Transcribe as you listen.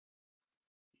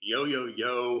Yo, yo,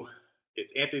 yo.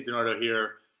 It's Anthony Donardo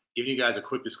here, giving you guys a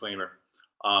quick disclaimer.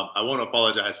 I want to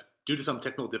apologize. Due to some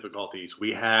technical difficulties,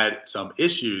 we had some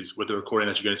issues with the recording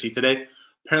that you're going to see today.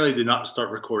 Apparently did not start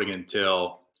recording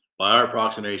until, by our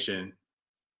approximation,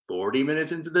 40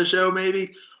 minutes into the show,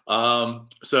 maybe.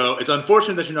 So it's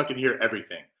unfortunate that you're not going to hear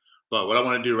everything. But what I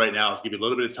want to do right now is give you a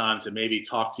little bit of time to maybe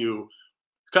talk to you,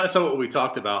 kind of some of what we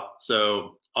talked about.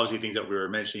 So obviously things that we were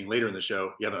mentioning later in the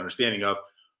show, you have an understanding of.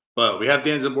 But we have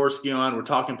Dan Szymborski on. We're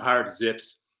talking Pirates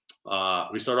Zips.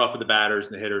 We start off with the batters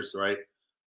and the hitters, right?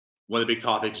 One of the big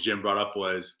topics Jim brought up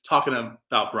was talking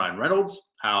about Brian Reynolds,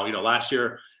 how, last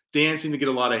year Dan seemed to get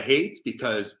a lot of hate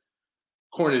because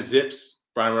according to Zips,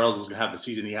 Brian Reynolds was going to have the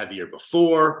season he had the year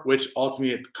before, which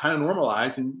ultimately it kind of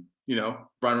normalized. And,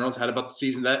 Brian Reynolds had about the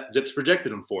season that Zips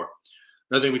projected him for.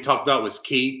 Another thing we talked about was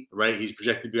Key, right? He's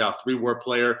projected to be about a 3-WAR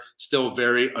player, still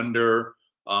very under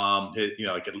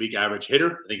like a league average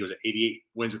hitter. I think it was an 88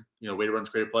 wins, weighted runs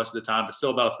created plus at the time, but still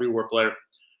about a 3-WAR player.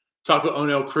 Talk about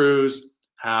O'Neill Cruz,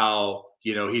 how,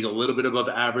 he's a little bit above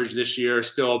average this year,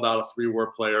 still about a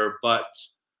 3-WAR player, but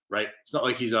right. It's not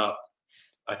like he's I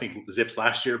think Zips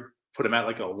last year put him at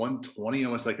like a 120,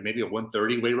 almost like maybe a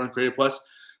 130 weighted run created plus.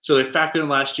 So they factored in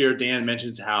last year. Dan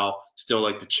mentions how still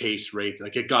like the chase rate,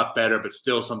 like it got better, but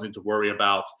still something to worry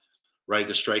about, right?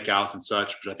 The strikeouts and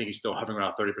such, but I think he's still hovering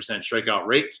around 30% strikeout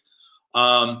rate.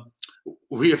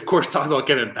 We, of course, talked about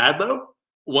Kevin Padlo,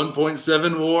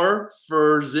 1.7 WAR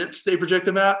for Zips. They project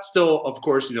him at. Still, of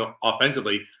course,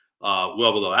 offensively,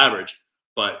 well below average.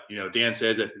 But, Dan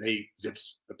says that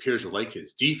Zips appears to like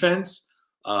his defense.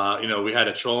 We had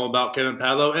a troll about Kevin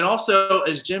Padlo. And also,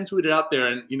 as Jim tweeted out there,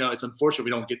 and, it's unfortunate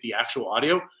we don't get the actual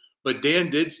audio, but Dan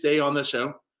did stay on the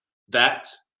show that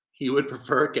he would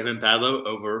prefer Kevin Padlo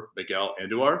over Miguel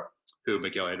Andujar, who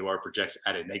Miguel Andujar projects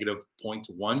at a negative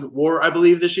 0.1 WAR, I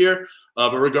believe, this year.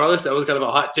 But regardless, that was kind of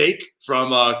a hot take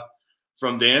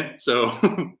from Dan. So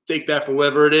take that for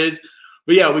whatever it is.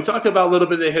 But yeah, we talked about a little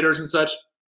bit of the hitters and such.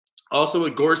 Also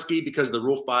with Gorski, because of the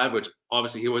Rule 5, which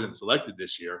obviously he wasn't selected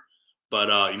this year. But,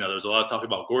 there's a lot of talk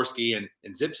about Gorski, and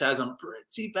Zips has him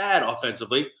pretty bad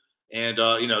offensively. And,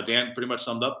 Dan pretty much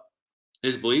summed up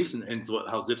his beliefs and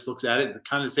how Zips looks at it.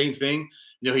 Kind of the same thing.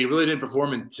 He really didn't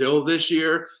perform until this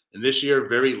year. And this year,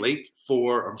 very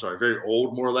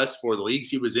old, more or less, for the leagues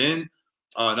he was in.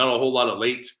 Not a whole lot of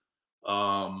late.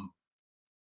 Not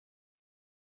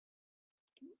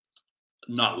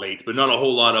late, but not a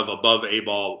whole lot of above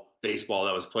A-ball baseball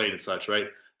that was played and such, right?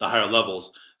 The higher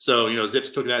levels. So, Zips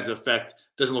took that into effect.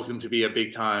 Doesn't look him to be a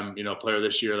big-time, player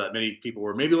this year that many people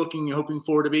were maybe hoping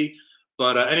for to be.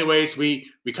 But anyways,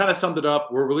 we kind of summed it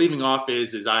up. Where we're leaving off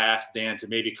is I asked Dan to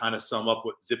maybe kind of sum up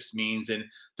what Zips means and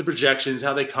the projections,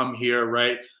 how they come here,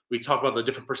 right? We talk about the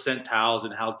different percentiles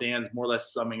and how Dan's more or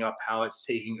less summing up how it's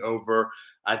taking over.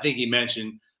 I think he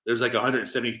mentioned there's like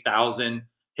 170,000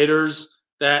 hitters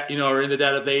that, are in the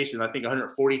database, and I think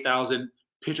 140,000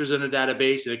 pitchers in the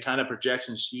database, and it kind of projects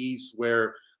and sees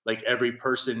where like every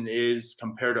person is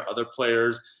compared to other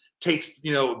players, takes,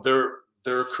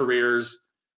 their careers,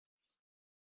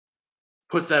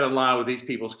 puts that in line with these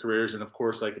people's careers, and of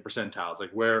course, like the percentiles,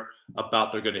 like where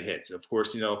about they're going to hit. So of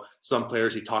course, some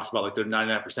players he talks about, like their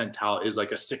 99th percentile is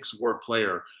like a 6-WAR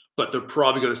player, but they're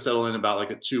probably going to settle in about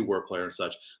like a 2-WAR player and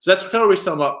such. So that's kind of where we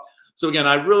sum up. So again,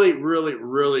 I really, really,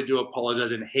 really do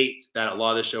apologize and hate that a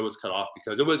lot of the show was cut off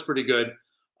because it was pretty good.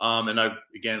 And I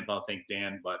again want to thank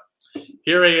Dan, but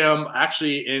here I am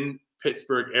actually in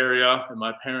Pittsburgh area in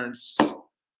my parents'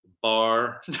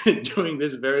 bar doing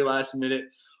this very last minute.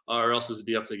 Or else this would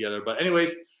be up together. But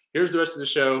anyways, here's the rest of the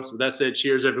show. So with that said,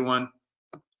 cheers, everyone.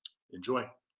 Enjoy.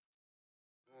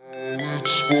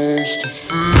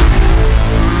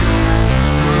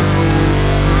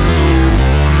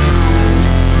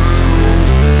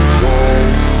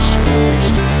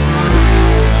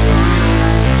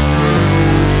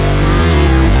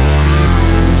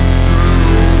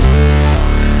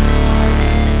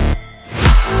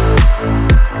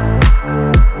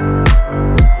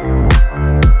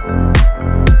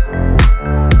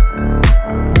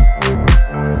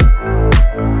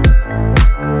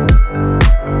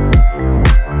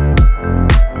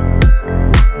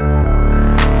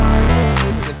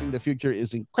 Future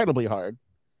is incredibly hard,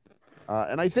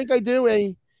 and I think I do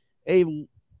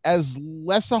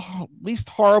least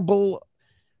horrible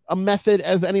a method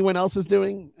as anyone else is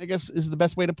doing, I guess, is the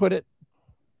best way to put it.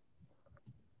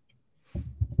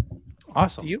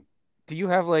 Awesome. Do you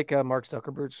have like a Mark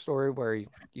Zuckerberg story where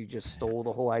you just stole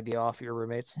the whole idea off your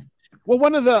roommates? Well,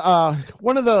 one of the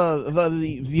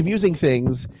amusing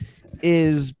things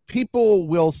is people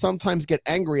will sometimes get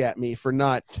angry at me for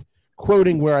not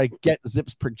quoting where I get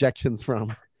Zips projections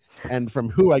from. and from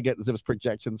who I get ZiPS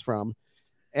projections from.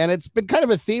 And it's been kind of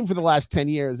a theme for the last 10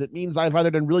 years. It means I've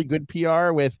either done really good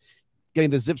PR with getting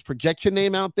the ZiPS projection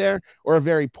name out there, or a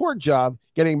very poor job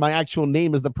getting my actual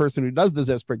name as the person who does the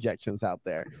ZiPS projections out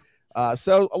there.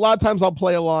 So a lot of times I'll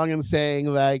play along and saying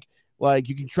like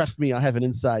you can trust me. I have an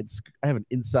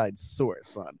inside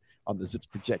source on the ZiPS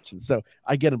projections, so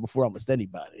I get it before almost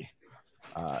anybody.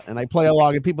 And I play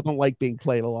along, and people don't like being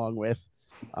played along with,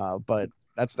 but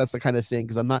that's the kind of thing,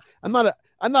 because I'm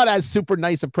not as super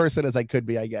nice a person as I could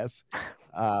be, I guess.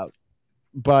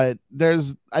 But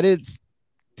I didn't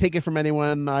take it from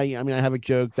anyone. I mean, I have a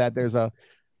joke that the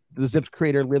ZiPS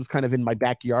creator lives kind of in my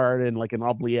backyard in like an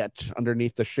oubliette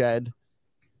underneath the shed.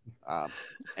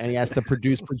 And he has to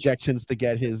produce projections to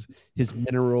get his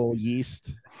mineral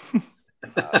yeast.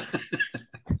 It's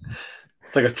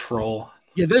like a troll.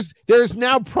 Yeah, there's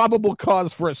now probable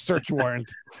cause for a search warrant.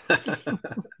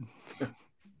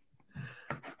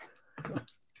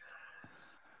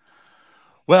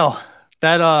 Well,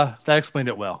 that explained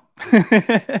it well.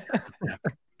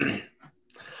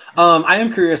 I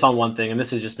am curious on one thing, and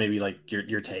this is just maybe like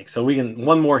your take. So we can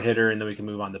one more hitter, and then we can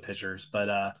move on to pitchers.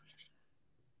 But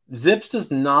ZiPS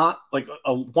does not like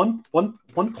one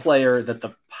player that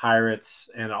the Pirates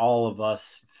and all of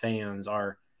us fans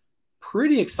are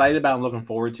pretty excited about and looking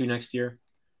forward to next year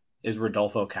is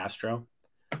Rodolfo Castro,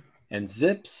 and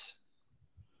ZiPS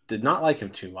did not like him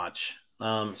too much.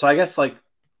 So I guess like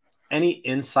any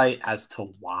insight as to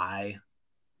why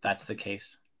that's the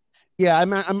case? Yeah,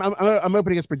 I'm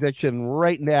opening his prediction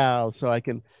right now, so I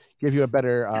can give you a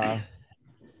better.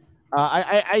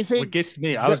 I think what gets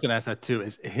me. I was going to ask that too.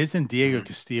 Is his and Diego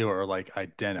Castillo are like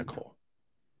identical?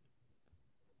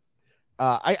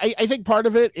 I think part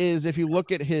of it is if you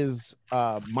look at his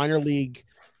minor league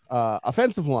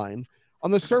offensive line, on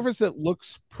the surface it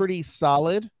looks pretty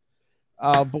solid.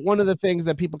 But one of the things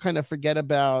that people kind of forget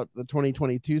about the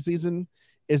 2022 season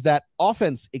is that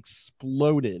offense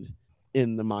exploded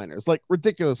in the minors, like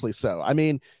ridiculously so. I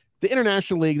mean, the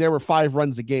International League, there were 5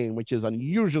 runs a game, which is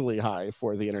unusually high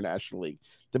for the International League.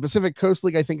 The Pacific Coast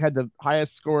League, I think, had the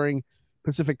highest scoring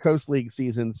Pacific Coast League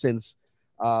season since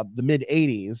the mid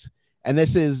 80s.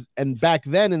 And back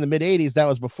then in the mid 80s, that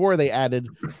was before they added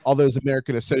all those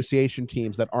American Association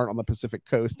teams that aren't on the Pacific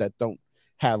Coast, that don't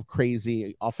have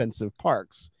crazy offensive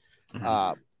parks.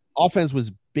 Offense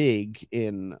was big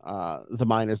in the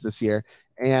minors this year,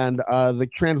 and the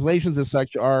translations as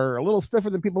such are a little stiffer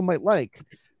than people might like.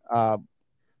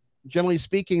 Generally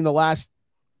speaking, the last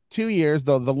 2 years,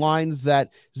 the lines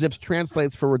that ZiPS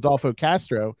translates for Rodolfo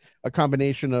Castro, a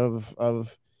combination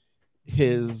of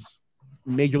his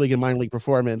major league and minor league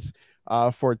performance,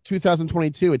 for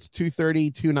 2022 it's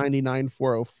 230, 299,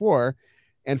 404,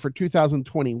 and for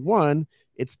 2021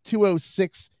 it's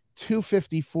 206,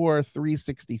 254,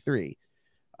 363.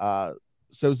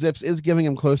 So ZiPS is giving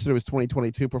him closer to his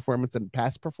 2022 performance than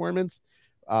past performance,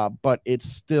 but it's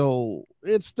still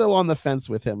on the fence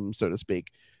with him, so to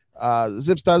speak.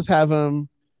 ZiPS does have him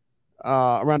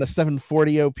around a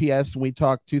 740 OPS when we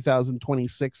talk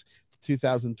 2026 to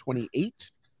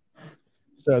 2028.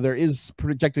 So there is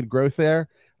projected growth there.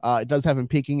 It does have him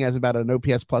peaking as about an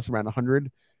OPS plus around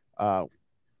 100,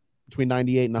 between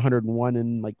 98 and 101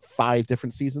 in like 5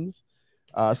 different seasons.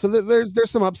 So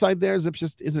there's some upside there. ZiPS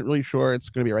just isn't really sure it's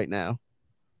going to be right now.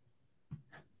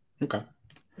 Okay,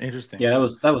 interesting. Yeah, that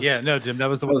was yeah. No, Jim, that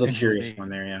was a curious one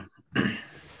there. Yeah,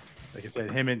 like I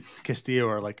said, him and Castillo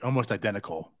are like almost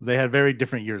identical. They had very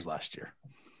different years last year.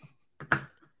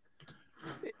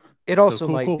 It also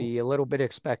might be a little bit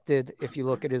expected if you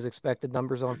look at his expected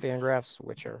numbers on Fangraphs,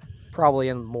 which are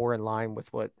probably more in line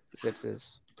with what ZiPS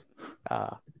is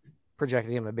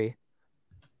projecting him to be.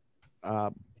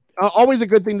 Always a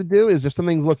good thing to do is if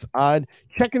something looks odd,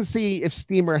 check and see if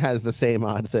Steamer has the same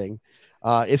odd thing.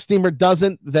 If Steamer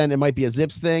doesn't, then it might be a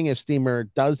ZiPS thing. If Steamer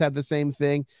does have the same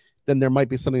thing, then there might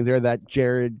be something there that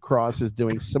Jared Cross is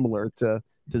doing similar to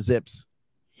ZiPS.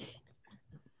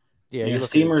 Yeah,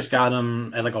 Steamer's got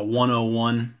him at like a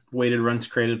 101 weighted runs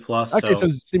created plus. Okay, so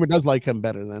Steamer does like him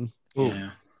better then. Ooh. Yeah.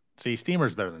 See,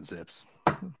 Steamer's better than ZiPS.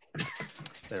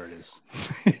 There it is.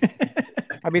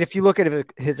 I mean, if you look at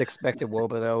his expected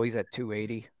WOBA, though, he's at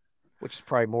 280, which is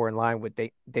probably more in line with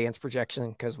Dan's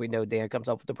projection, because we know Dan comes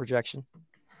up with the projection.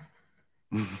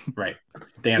 Right.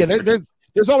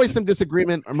 There's always some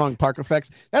disagreement among park effects.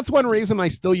 That's one reason I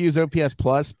still use OPS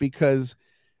Plus, because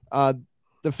the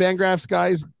Fangraphs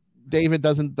guys, David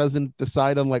doesn't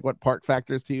decide on like what park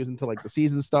factors to use until like the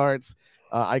season starts.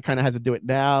 I kind of have to do it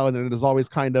now, and then there's always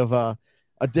kind of a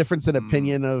difference in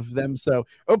opinion of them. So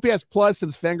OPS Plus,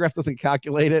 since Fangraphs doesn't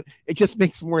calculate it, it just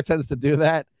makes more sense to do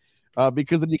that.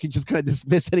 because then you can just kind of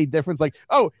dismiss any difference. Like,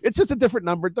 oh, it's just a different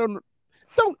number. Don't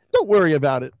worry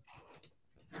about it.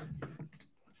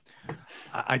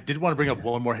 I did want to bring up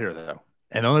one more here though,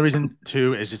 and the only reason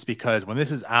too is just because when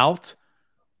this is out,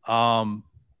 the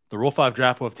Rule 5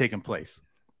 draft will have taken place,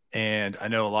 and I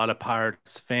know a lot of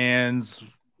Pirates fans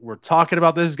were talking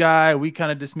about this guy. We kind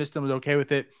of dismissed him, was okay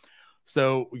with it.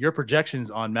 So your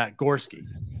projections on Matt Gorski,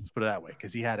 let's put it that way,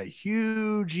 because he had a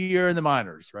huge year in the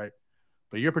minors, right?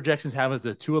 But your projections have as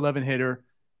a 211 hitter,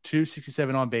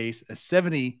 267 on base, a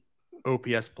 70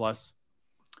 OPS plus.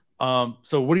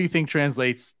 So what do you think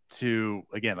translates to,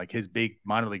 again, like his big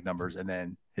minor league numbers and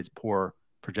then his poor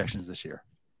projections this year?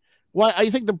 Well, I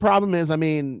think the problem is, I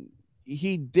mean,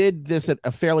 he did this at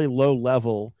a fairly low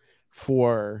level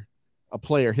for a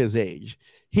player his age.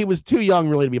 He was too young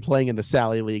really to be playing in the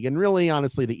Sally League and really,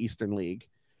 honestly, the Eastern League.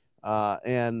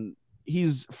 And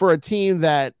he's for a team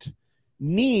that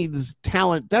needs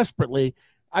talent desperately.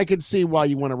 I could see why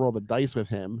you want to roll the dice with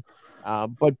him.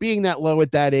 But being that low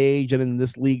at that age and in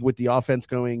this league with the offense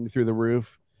going through the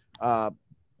roof,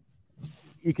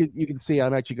 you can see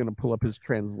I'm actually going to pull up his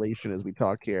translation as we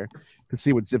talk here to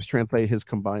see what ZiPS translate his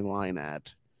combined line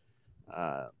at.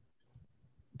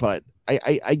 But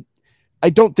I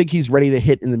don't think he's ready to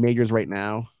hit in the majors right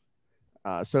now.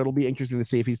 So it'll be interesting to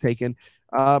see if he's taken.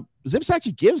 ZiPS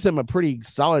actually gives him a pretty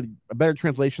solid, a better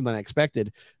translation than I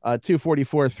expected.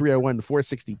 244, 301,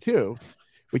 462,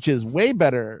 which is way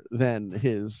better than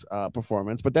his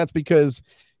performance. But that's because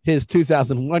his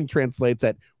 2001 translates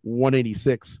at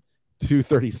 186,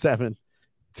 237,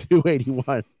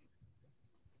 281.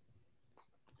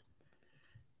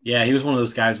 Yeah, he was one of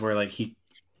those guys where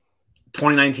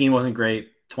 2019 wasn't great.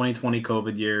 2020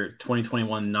 COVID year,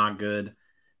 2021 not good.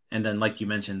 And then, like you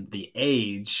mentioned, the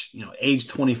age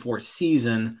 24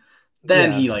 season,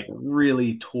 then he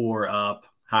really tore up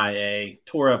high A,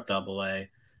 tore up double A,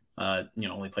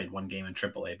 only played one game in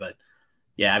triple A. But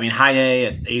yeah, I mean, high A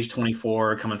at age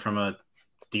 24, coming from a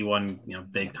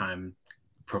D1, big time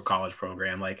pro college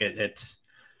program, it's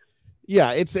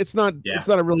not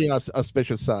a really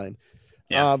auspicious sign.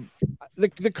 Yeah. The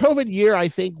COVID year, I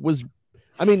think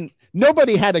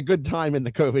nobody had a good time in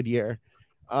the COVID year.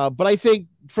 But I think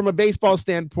from a baseball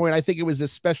standpoint, I think it was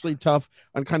especially tough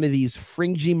on kind of these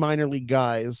fringy minor league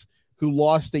guys who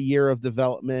lost a year of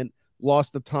development,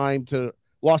 lost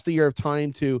a year of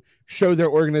time to show their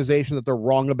organization that they're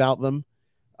wrong about them.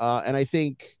 And I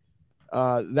think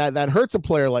that hurts a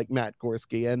player like Matt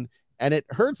Gorski, and it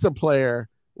hurts a player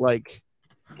like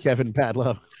Kevin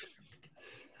Padlow.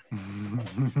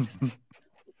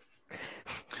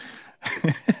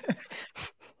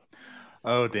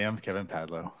 Oh, damn, Kevin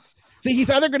Padlow. See, he's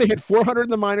either going to hit 400 in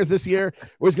the minors this year,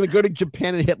 or he's going to go to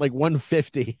Japan and hit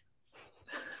 150.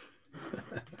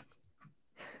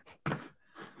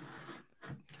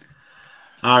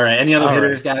 All right. Any other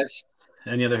hitters, guys?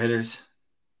 Any other hitters?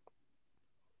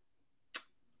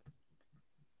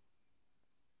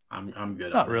 I'm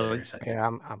good. Not really. Yeah,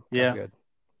 I'm good.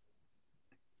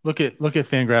 Look at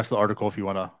Fangraphs, the article, if you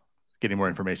want to get any more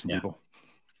information, people.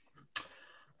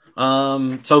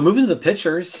 So moving to the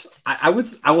pitchers, I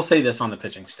will say this on the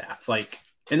pitching staff, I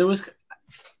feel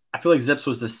like ZiPS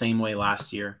was the same way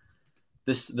last year.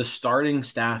 The starting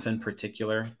staff in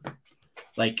particular,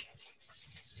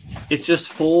 it's just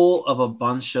full of a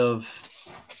bunch of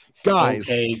guys.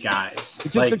 Okay guys.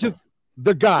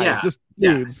 They're guys, just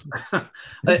dudes.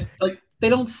 They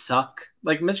don't suck.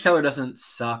 Mitch Keller doesn't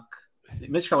suck.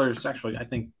 Mitch Keller is actually, I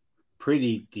think,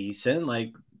 pretty decent.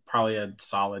 Probably a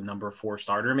solid number 4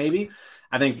 starter, maybe.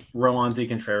 I think Roansy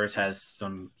Contreras has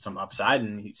some upside,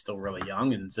 and he's still really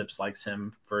young, and ZiPS likes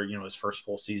him for his first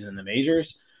full season in the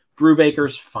majors.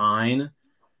 Brubaker's fine,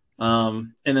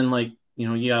 and then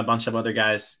you got a bunch of other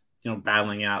guys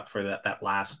battling out for that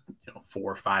last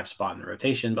 4 or 5 spot in the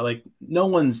rotation, but no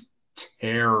one's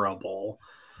terrible,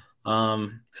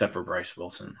 except for Bryce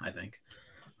Wilson, I think.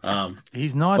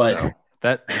 He's not, though.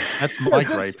 That's my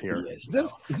gripe here.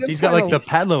 He's got the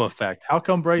Padlow effect. How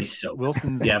come Bryce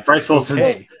Wilson's Bryce Wilson's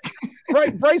okay.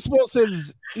 Right? Bryce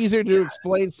Wilson's easier to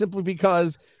explain simply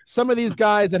because some of these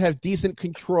guys that have decent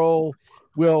control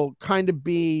will kind of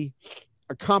be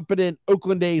a competent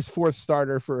Oakland A's 4th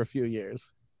starter for a few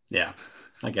years. Yeah,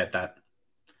 I get that.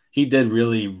 He did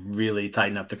really, really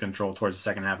tighten up the control towards the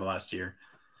second half of last year.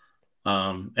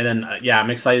 And then I'm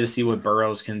excited to see what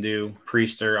Burrows can do.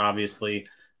 Priester, obviously.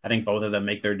 I think both of them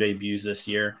make their debuts this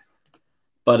year.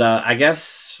 But I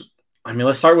guess,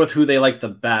 let's start with who they like the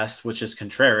best, which is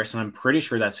Contreras. And I'm pretty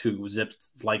sure that's who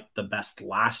ZiPS liked the best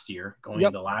last year, going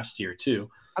into last year, too.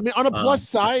 On a plus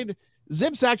side,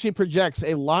 ZiPS actually projects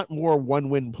a lot more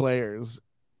 1-win players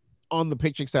on the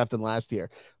pitching staff than last year.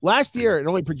 Last year, it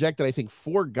only projected, I think,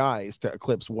 4 guys to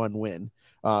eclipse 1 win,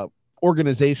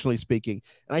 organizationally speaking.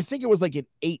 And I think it was like an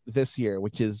 8 this year,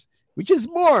 which is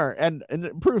more and an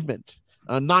improvement.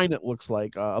 9, it looks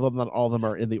like, although not all of them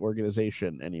are in the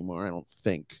organization anymore, I don't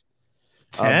think.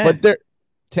 10. But they're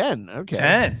 10. Okay.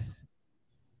 10.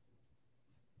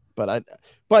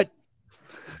 But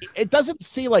it doesn't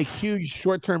see like huge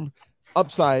short-term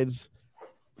upsides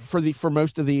for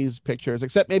most of these pictures,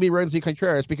 except maybe Roansy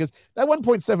Contreras, because that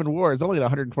 1.7 WAR is only at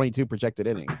 122 projected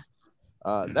innings.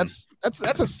 That's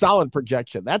a solid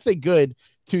projection. That's a good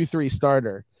 2-3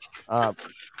 starter.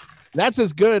 That's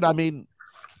as good. I mean,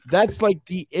 that's like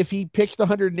if he pitched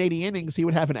 180 innings, he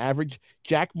would have an average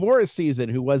Jack Morris season,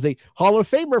 who was a Hall of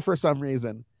Famer for some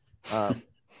reason.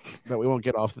 But we won't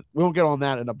get on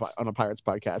that on a Pirates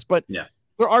podcast. But yeah,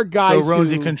 there are guys. So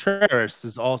Roansy Contreras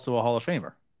is also a Hall of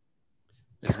Famer.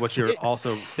 Is what you're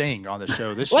also saying on the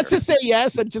show this year. Let's just say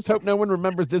yes, and just hope no one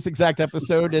remembers this exact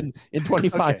episode in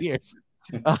 25 years.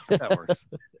 That works.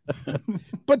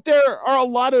 But there are a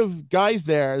lot of guys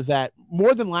there that,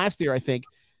 more than last year, I think,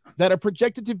 that are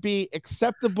projected to be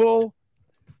acceptable,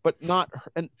 but not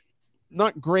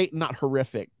great, not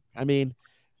horrific. I mean,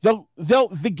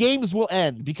 the games will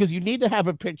end, because you need to have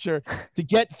a pitcher to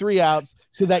get 3 outs,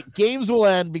 so that games will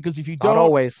end, because if you don't, not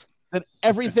always, then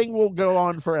everything will go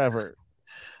on forever.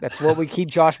 That's what we keep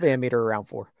Josh Van Meter around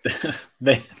for.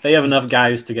 They have enough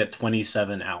guys to get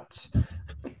 27 outs.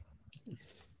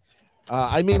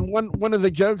 I mean, one of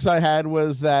the jokes I had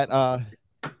was that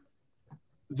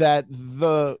that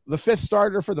the 5th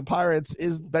starter for the Pirates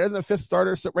is better than the 5th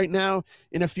starter right now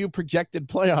in a few projected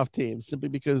playoff teams, simply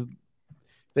because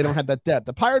they don't have that depth.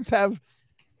 The Pirates have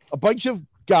a bunch of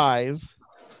guys,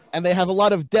 and they have a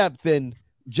lot of depth in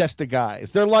just the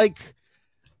guys. They're like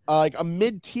a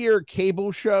mid-tier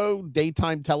cable show,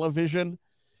 daytime television,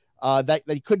 that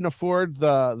they couldn't afford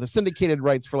the syndicated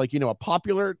rights for, like, a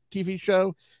popular TV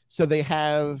show. So they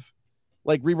have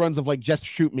like reruns of like Just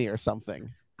Shoot Me or something,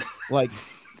 like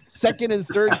 2nd and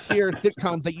 3rd tier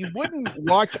sitcoms that you wouldn't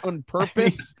watch on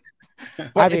purpose.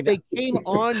 But if they came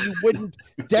on, you wouldn't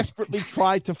desperately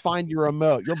try to find your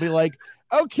remote. You'll be like,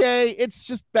 okay, it's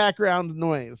just background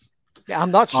noise. Yeah,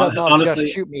 I'm not shutting off Just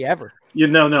Shoot Me ever.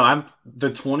 No, I'm the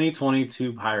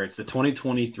 2022 Pirates, the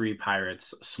 2023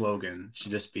 Pirates slogan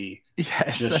should just be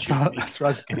that's what I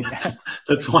was getting at.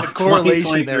 The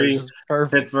 2023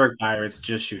 Pittsburgh Pirates,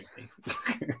 just shoot me.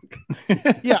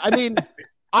 Yeah, I mean,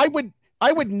 I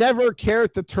would never care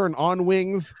to turn on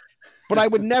wings, but I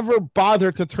would never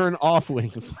bother to turn off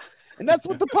wings. And that's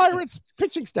what the Pirates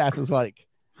pitching staff is like.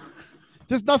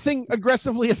 There's nothing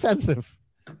aggressively offensive.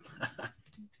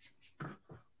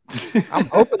 I'm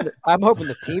hoping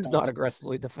the team's not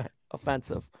aggressively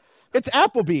offensive. It's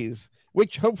Applebee's,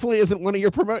 which hopefully isn't one of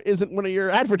your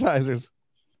advertisers.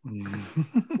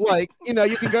 Like, you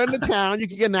can go into town, you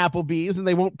can get an Applebee's, and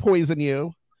they won't poison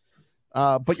you.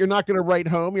 But you're not going to write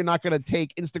home. You're not going to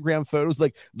take Instagram photos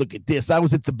like, look at this, I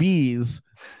was at the Bees.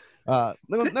 No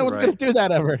one's going to do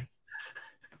that ever.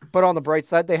 But on the bright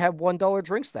side, they have $1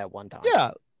 drinks that one time.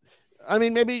 Yeah, I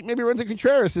mean, maybe Roansy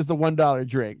Contreras is the $1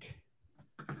 drink.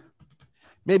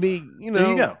 Maybe, there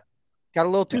you go. Got a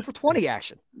little 2 for $20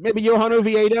 action. Maybe Johan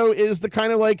Oviedo is the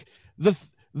kind of like the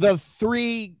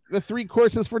three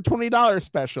courses for $20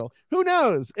 special. Who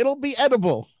knows? It'll be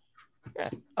edible. Yeah.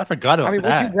 I forgot about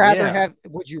that.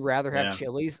 Would you rather have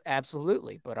Chili's?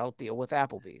 Absolutely, but I'll deal with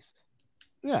Applebee's.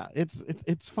 Yeah,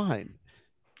 it's fine.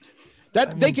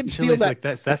 They can steal that.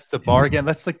 Like that's the bargain.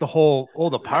 That's like the whole.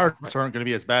 The Pirates aren't going to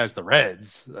be as bad as the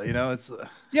Reds. It's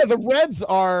the Reds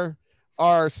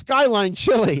are Skyline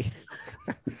chili.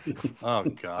 Oh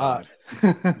God.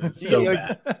 So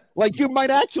bad. Like you might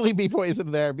actually be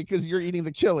poisoned there because you're eating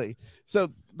the chili.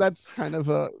 So that's kind of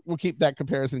we'll keep that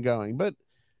comparison going. But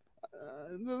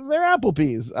they're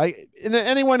Applebee's. And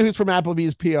anyone who's from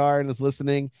Applebee's PR and is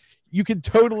listening, you can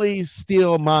totally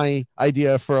steal my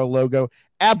idea for a logo.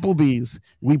 Applebee's,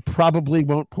 we probably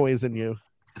won't poison you.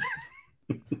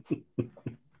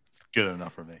 Good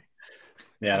enough for me.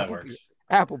 Yeah, that works.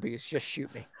 Applebee's, just shoot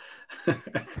me.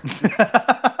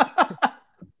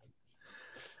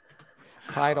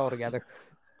 Tie it all together.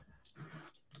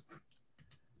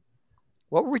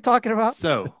 What were we talking about?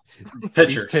 So,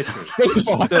 pitchers.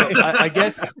 Baseball. So I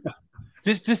guess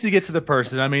just to get to the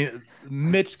person, I mean,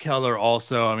 Mitch Keller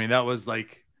also, I mean, that was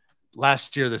like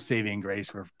last year the saving grace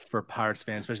for Pirates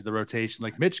fans, especially the rotation.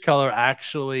 Like Mitch Keller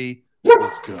actually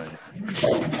was good.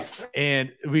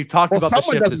 And we've talked about the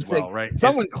shift as well, right?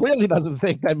 Someone clearly doesn't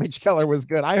think that Mitch Keller was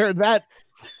good. I heard that.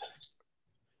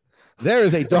 There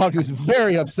is a dog who's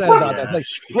very upset about that. Like,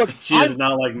 look, she does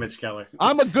not like Mitch Keller.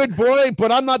 I'm a good boy,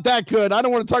 but I'm not that good. I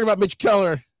don't want to talk about Mitch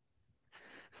Keller.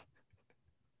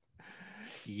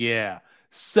 Yeah.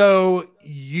 So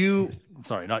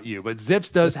sorry, not you, but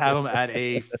Zips does have him at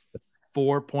a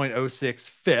 4.06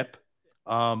 FIP.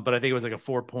 But I think it was like a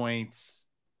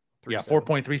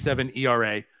 4.37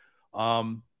 ERA.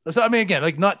 So I mean, again,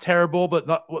 like not terrible, but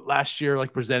not what last year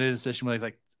like presented, especially when they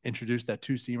like introduced that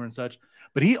two-seamer and such.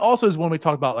 But he also is one we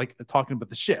talked about, like talking about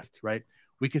the shift, right?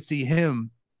 We could see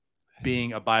him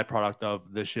being a byproduct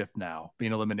of the shift now,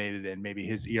 being eliminated, and maybe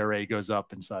his ERA goes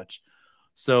up and such.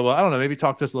 So I don't know. Maybe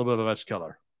talk to us a little bit about Mitch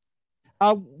Keller.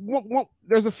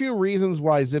 There's a few reasons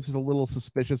why Zips is a little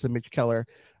suspicious of Mitch Keller.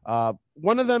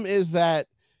 One of them is that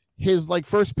his like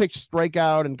first pitch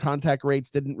strikeout and contact rates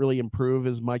didn't really improve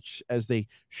as much as they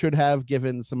should have,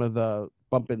 given some of the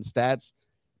bump in stats.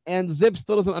 And Zips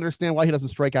still doesn't understand why he doesn't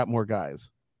strike out more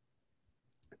guys.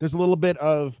 There's a little bit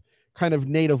of kind of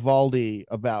Nate Eovaldi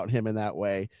about him in that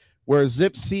way, where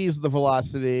Zips sees the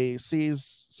velocity,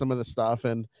 sees some of the stuff,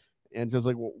 and says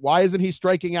like, well, why isn't he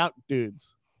striking out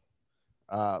dudes?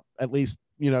 At least,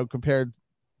 compared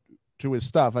to his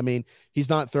stuff. I mean, he's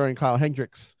not throwing Kyle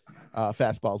Hendricks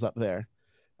fastballs up there.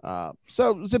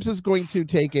 So Zips is going to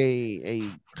take a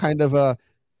kind of a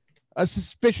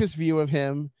suspicious view of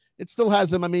him. It still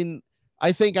has him. I mean,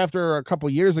 I think after a couple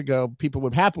years ago, people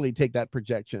would happily take that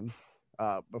projection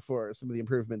before some of the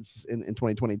improvements in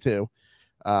 2022.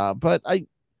 But I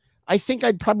think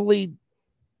I'd probably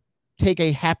take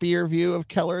a happier view of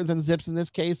Keller than Zips in this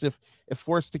case if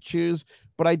forced to choose,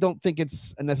 but I don't think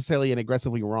it's necessarily an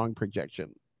aggressively wrong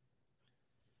projection.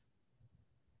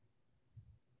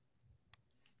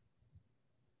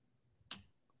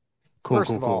 Cool, First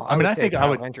cool, of cool. all, I mean, I think I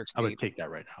would Hendricks take that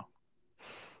right now.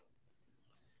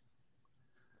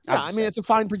 Yeah, I mean, it's a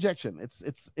fine projection. It's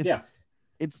again,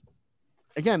 it's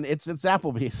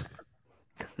Applebee's.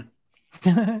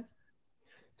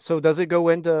 So does it go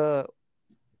into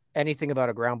anything about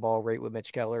a ground ball rate with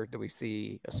Mitch Keller? Do we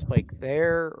see a spike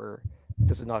there, or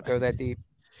does it not go that deep?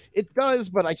 It does,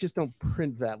 but I just don't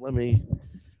print that. Let me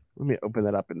open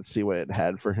that up and see what it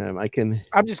had for him.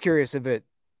 I'm just curious if it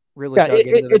really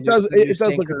it does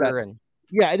look at that. And...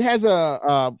 Yeah, it has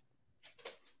a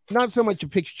not so much a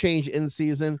pitch change in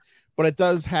season, but it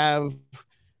does have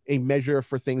a measure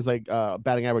for things like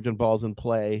batting average on balls in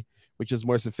play, which is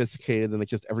more sophisticated than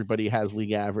just everybody has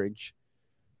league average.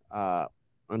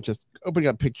 I'm just opening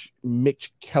up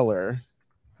Mitch Keller.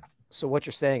 So what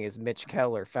you're saying is Mitch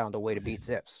Keller found a way to beat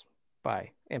Zips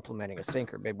by implementing a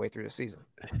sinker midway through the season.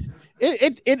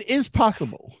 It is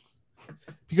possible,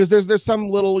 because there's some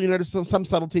little, there's some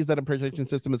subtleties that a projection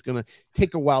system is going to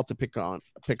take a while to pick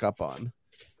up on.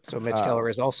 So Mitch Keller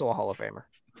is also a Hall of Famer.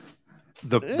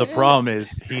 The problem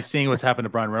is he's seeing what's happened to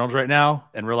Brian Reynolds right now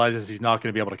and realizes he's not going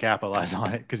to be able to capitalize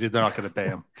on it because they're not going to pay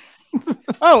him.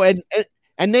 Oh,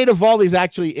 and Nate Eovaldi's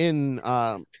actually in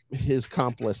his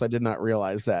comp list. I did not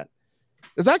realize that.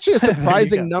 There's actually a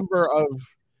surprising number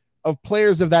of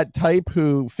players of that type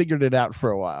who figured it out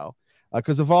for a while.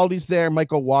 Because Eovaldi's there,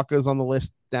 Michael Walker's on the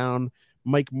list down,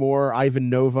 Mike Moore, Ivan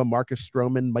Nova, Marcus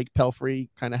Stroman, Mike Pelfrey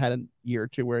kind of had a year or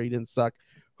two where he didn't suck.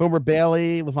 Homer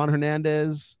Bailey, Levon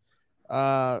Hernandez,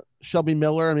 Shelby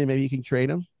Miller. I mean, maybe you can trade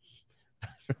him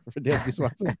for Dansby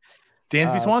Swanson.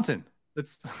 Dansby Swanson.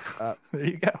 That's there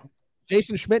you go.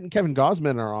 Jason Schmidt and Kevin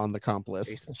Gausman are on the comp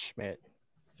list. Jason Schmidt.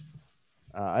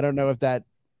 I don't know if that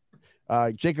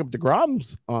Jacob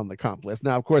deGrom's on the comp list.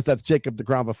 Now, of course, that's Jacob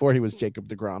deGrom before he was Jacob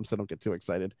deGrom, so don't get too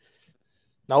excited.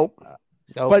 Nope.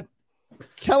 But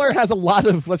Keller has a lot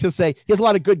of, let's just say, he has a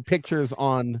lot of good pictures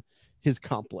on his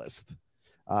comp list.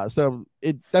 So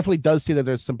it definitely does see that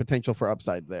there's some potential for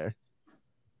upside there.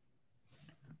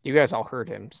 You guys all heard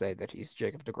him say that he's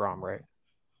Jacob deGrom, right?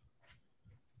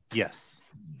 Yes.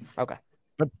 Okay.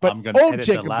 But I'm going to edit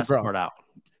Jacob the last deGrom, part out.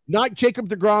 not Jacob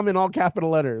deGrom in all capital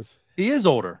letters. He is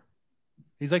older.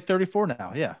 He's like 34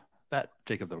 now. Yeah. That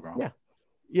Jacob deGrom. Yeah.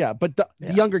 Yeah, but the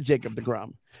younger Jacob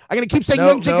deGrom. I'm going to keep saying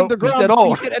young Jacob Jacob deGrom.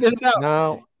 old. So edit it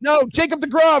out. No, Jacob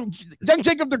deGrom. Young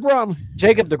Jacob deGrom.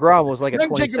 Jacob deGrom was like a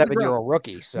 27-year-old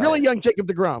rookie. So. Really young Jacob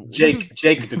deGrom. Jake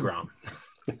deGrom.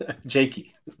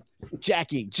 Jakey.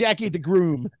 Jackie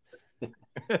deGrom.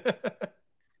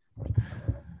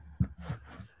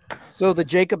 So the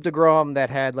Jacob deGrom that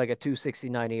had like a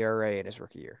 2.69 ERA in his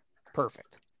rookie year.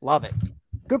 Perfect. Love it.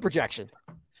 Good projection.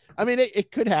 I mean,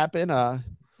 it could happen.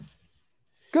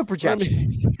 Good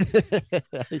projection.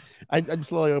 I'm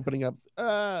slowly opening up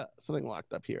something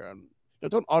locked up here.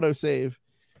 Don't autosave.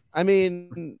 I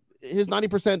mean, his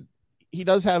 90%, he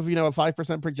does have, a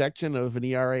 5% projection of an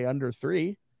ERA under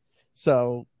 3.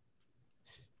 So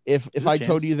If I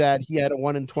told you that he had a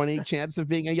 1 in 20 chance of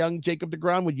being a young Jacob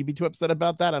deGrom, would you be too upset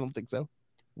about that? I don't think so.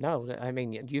 No, I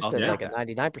mean, you said like a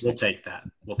 99%. We'll take that.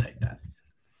 We'll take that.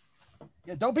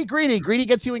 Yeah, don't be greedy. Greedy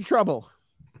gets you in trouble.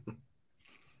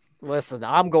 Listen,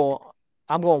 I'm going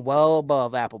well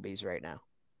above Applebee's right now.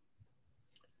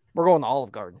 We're going to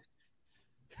Olive Garden.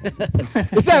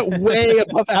 Is that way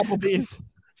above Applebee's?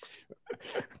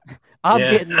 I'm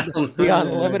getting the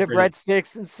unlimited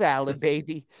breadsticks and salad,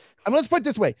 baby. Let's put it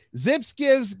this way: Zips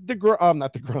gives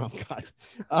not deGrom,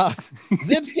 God.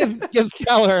 Zips gives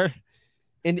Keller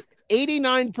an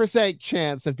 89%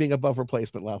 chance of being above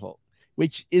replacement level,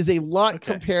 which is a lot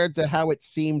compared to how it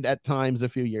seemed at times a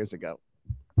few years ago.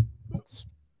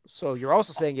 So you're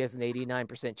also saying he has an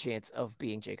 89% chance of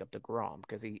being Jacob deGrom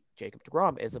because Jacob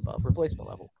deGrom is above replacement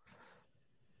level.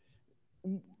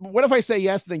 What if I say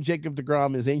yes, then Jacob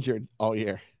deGrom is injured all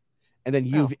year, and then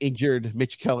you've injured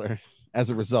Mitch Keller as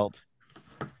a result?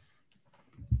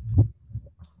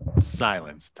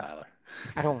 Silence, Tyler.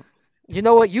 I don't. You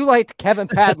know what? You liked Kevin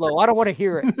Padlow. I don't want to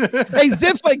hear it. Hey,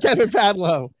 Zips like Kevin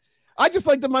Padlow. I just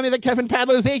like the money that Kevin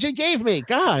Padlow's agent gave me.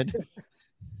 God.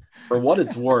 For what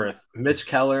it's worth, Mitch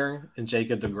Keller and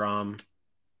Jacob deGrom,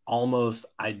 almost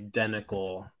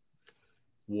identical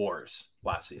WARs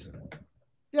last season.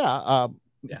 Yeah.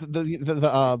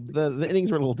 The innings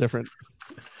were a little different.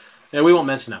 Yeah, we won't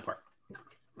mention that part.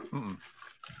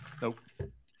 Nope.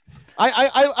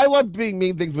 I love being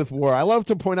mean things with WAR. I love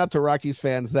to point out to Rockies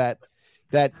fans that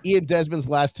Ian Desmond's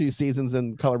last 2 seasons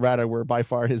in Colorado were by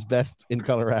far his best in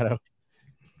Colorado,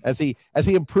 as he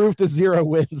improved to 0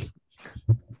 wins.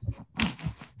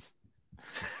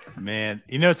 Man,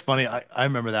 you know it's funny. I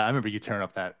remember that. I remember you tearing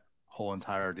up that whole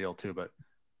entire deal too, but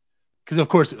because of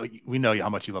course we know how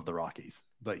much you love the Rockies.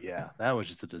 But yeah, that was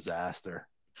just a disaster.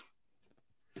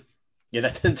 Yeah,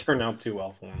 that didn't turn out too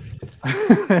well for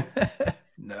him.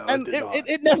 No, and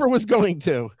it never was going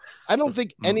to. I don't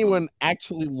think anyone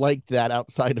actually liked that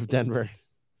outside of Denver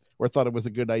or thought it was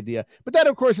a good idea. But that,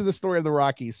 of course, is the story of the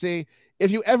Rockies. See, if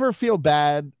you ever feel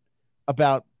bad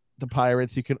about the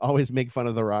Pirates, you can always make fun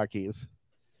of the Rockies.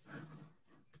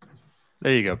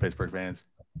 There you go, Pittsburgh fans.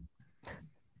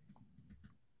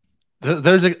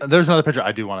 There's another pitcher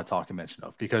I do want to talk and mention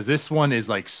of, because this one is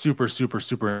like super, super,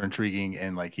 super intriguing,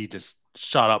 and like he just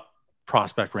shot up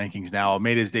prospect rankings now,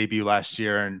 made his debut last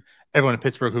year, and everyone in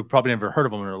Pittsburgh who probably never heard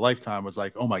of him in their lifetime was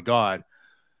like, oh my God,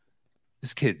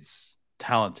 this kid's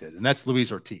talented. And that's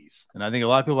Luis Ortiz. And I think a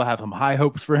lot of people have some high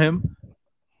hopes for him,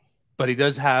 but he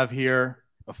does have here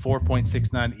a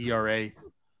 4.69 ERA.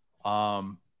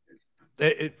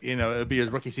 It'll be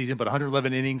his rookie season, but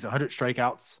 111 innings, 100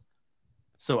 strikeouts.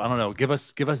 So I don't know. Give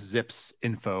us Zips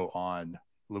info on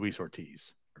Luis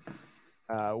Ortiz.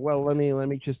 Well, let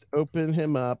me just open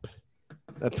him up.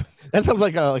 That sounds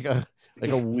like a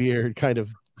weird kind of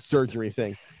surgery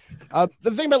thing.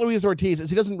 The thing about Luis Ortiz is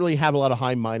he doesn't really have a lot of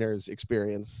high minors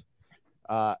experience,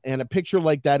 and a pitcher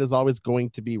like that is always going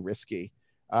to be risky.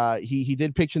 He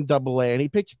did pitch in Double-A, and he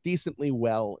pitched decently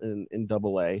well in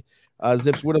Double-A.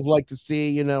 Zips would have liked to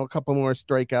see a couple more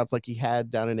strikeouts like he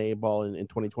had down in A-ball in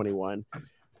 2021.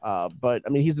 But I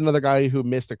mean, he's another guy who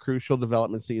missed a crucial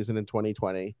development season in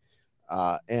 2020.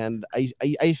 And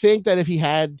I think that if he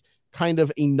had kind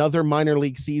of another minor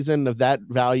league season of that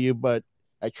value, but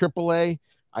at AAA,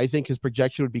 I think his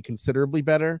projection would be considerably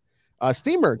better.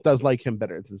 Steamer does like him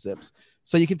better than Zips,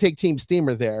 so you can take Team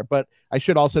Steamer there. But I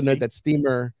should also note that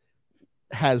Steamer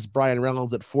has Brian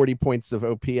Reynolds at 40 points of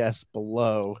OPS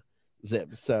below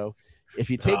Zips. So if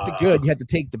you take the good, you have to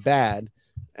take the bad,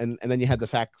 and then you have the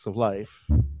facts of life.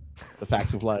 The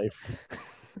facts of life.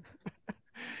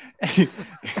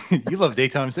 You love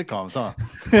daytime sitcoms, huh?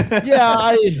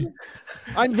 Yeah,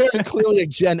 I'm very clearly a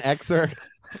Gen Xer.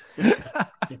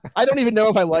 I don't even know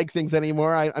if I like things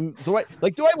anymore. Do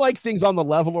I like things on the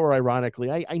level or ironically?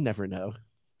 I never know.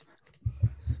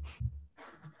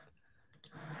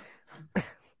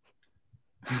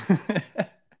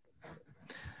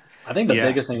 I think the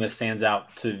biggest thing that stands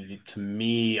out to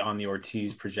me on the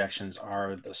Ortiz projections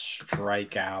are the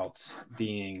strikeouts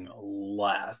being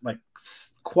less, like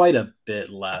quite a bit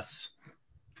less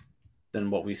than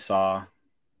what we saw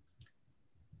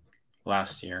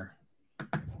last year.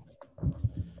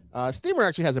 Steamer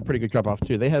actually has a pretty good drop off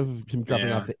too. They have him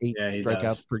dropping off to 8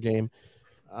 strikeouts per game.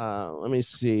 Let me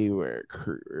see where.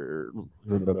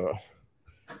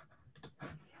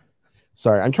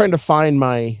 Sorry, I'm trying to find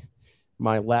my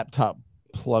laptop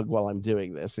plug while I'm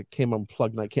doing this. It came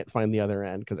unplugged and I can't find the other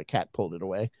end because a cat pulled it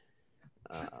away.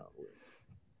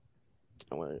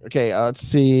 Okay, let's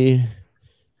see.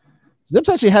 Zips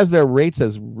actually has their rates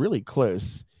as really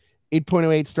close.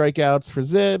 8.08 strikeouts for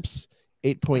Zips,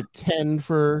 8.10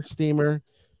 for Steamer,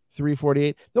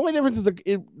 348. The only difference is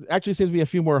it actually seems to be a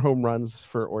few more home runs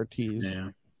for Ortiz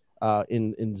in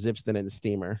ZiPS than in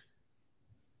Steamer.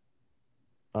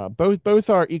 Both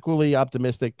are equally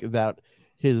optimistic about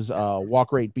his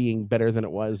walk rate being better than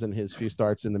it was in his few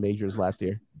starts in the majors last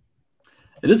year.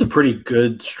 It is a pretty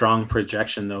good, strong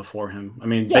projection, though, for him. I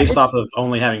mean, based off of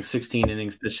only having 16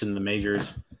 innings pitched in the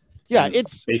majors. Yeah,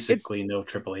 it's basically no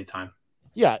AAA time.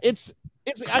 Yeah, it's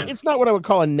not what I would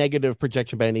call a negative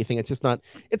projection by anything. It's just not.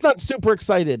 It's not super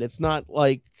excited. It's not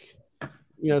like,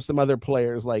 some other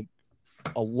players, like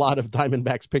a lot of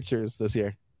Diamondbacks pitchers this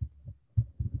year.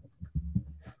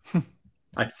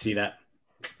 I can see that.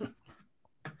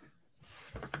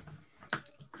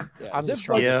 Yeah, I'm just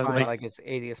trying to find like his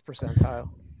 80th percentile.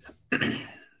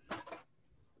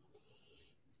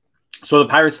 So the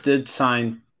Pirates did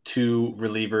sign 2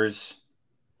 relievers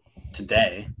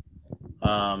today.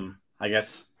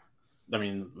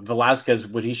 Velasquez,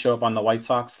 would he show up on the White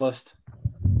Sox list?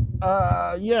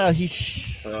 Yeah, he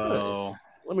should.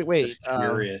 Let me wait. Just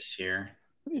curious here.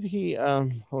 Did he?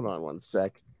 Hold on one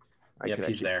sec. I can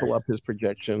actually pull up his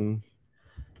projection.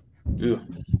 Ooh,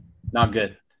 not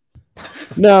good.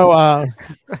 No,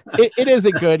 it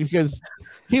isn't good because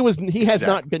he has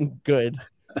not been good.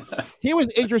 He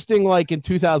was interesting like in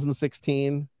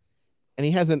 2016, and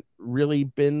he hasn't really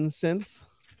been since.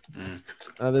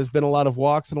 There's been a lot of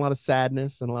walks and a lot of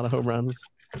sadness and a lot of home runs.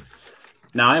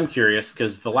 Now I'm curious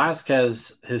because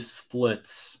Velasquez, his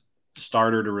splits,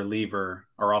 starter to reliever,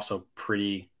 are also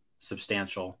pretty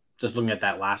substantial. Just looking at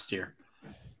that last year.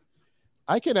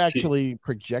 I can actually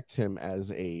project him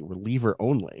as a reliever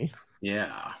only.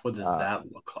 Yeah. What does that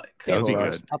look like? That would be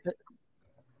good.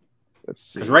 Let's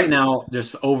see. Because right now,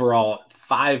 just overall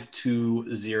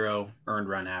 5.20 earned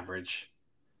run average.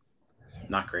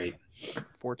 Not great.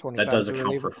 425. That does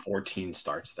account for 14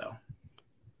 starts, though.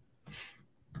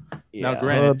 Yeah. Now,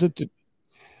 granted,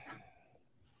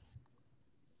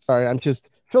 sorry, I'm just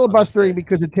filibustering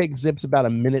because it takes ZiPS about a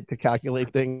minute to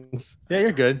calculate things. Yeah,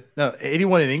 you're good. No,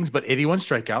 81 innings, but 81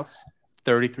 strikeouts,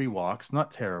 33 walks.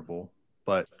 Not terrible,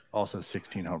 but also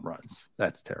 16 home runs.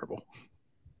 That's terrible.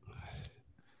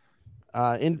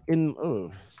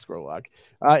 Scroll log.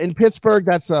 In Pittsburgh,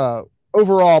 that's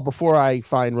overall before I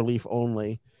find relief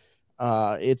only.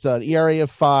 It's an ERA of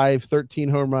 5, 13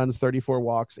 home runs, 34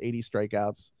 walks, 80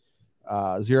 strikeouts,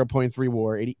 0.3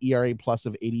 WAR, 80 ERA plus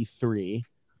of 83.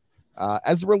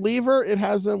 As a reliever, it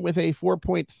has him with a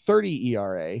 4.30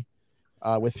 ERA,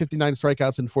 with 59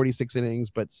 strikeouts in 46 innings,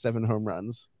 but 7 home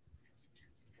runs.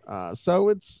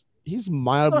 So he's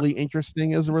mildly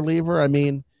interesting as a reliever. I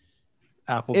mean,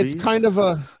 Applebee's. It's kind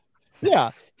of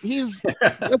he's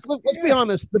let's be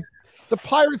honest. The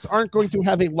Pirates aren't going to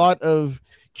have a lot of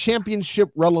championship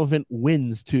relevant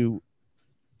wins to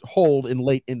hold in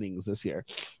late innings this year.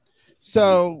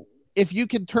 So if you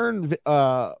can turn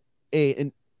a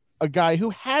guy who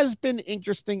has been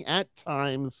interesting at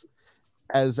times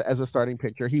as a starting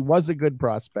pitcher, he was a good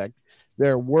prospect.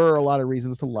 There were a lot of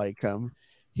reasons to like him.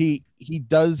 He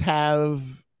does have,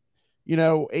 he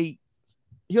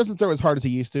doesn't throw as hard as he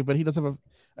used to, but he does have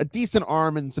a decent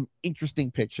arm and some interesting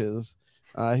pitches.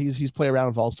 He's played around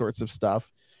with all sorts of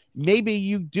stuff. Maybe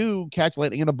you do catch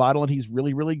lightning in a bottle and he's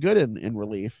really, really good in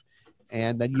relief.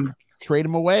 And then you trade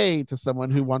him away to someone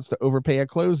who wants to overpay a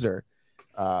closer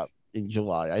in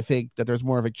July. I think that there's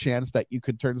more of a chance that you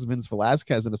could turn Vince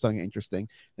Velasquez into something interesting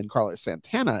than Carlos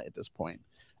Santana at this point.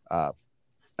 I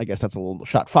guess that's a little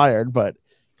shot fired, but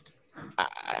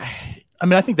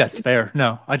I think that's fair.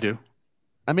 No, I do.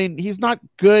 I mean, he's not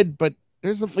good, but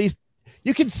there's at least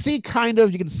you can see you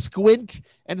can squint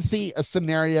and see a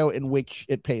scenario in which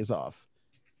it pays off.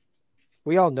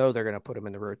 We all know they're going to put him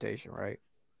in the rotation, right?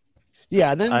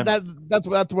 Yeah, and then that's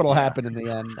what'll happen in the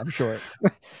end, I'm sure.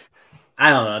 I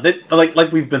don't know.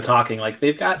 Like we've been talking, like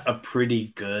they've got a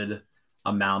pretty good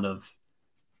amount of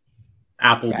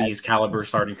Applebee's caliber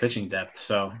starting pitching depth.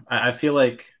 So I feel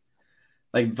like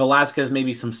Velasquez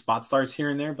maybe some spot starts here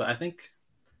and there, but I think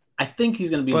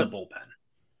he's going to be in the bullpen.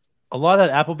 A lot of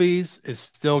that Applebee's is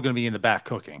still going to be in the back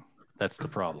cooking. That's the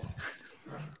problem.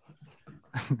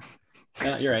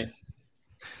 Yeah, you're right.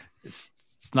 It's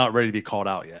not ready to be called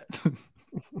out yet.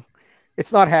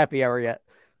 It's not happy hour yet.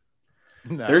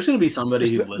 No. There's going to be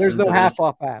somebody who listens. There's no half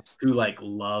off apps who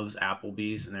loves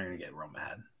Applebee's, and they're going to get real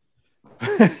mad.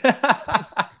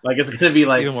 It's going to be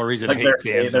even more reason to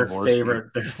hate their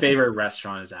favorite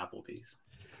restaurant is Applebee's.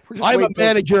 I'm a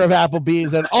manager of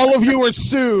Applebee's, and all of you are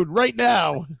sued right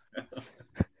now.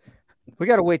 We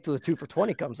got to wait till the 2 for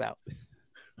 $20 comes out.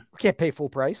 We can't pay full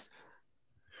price.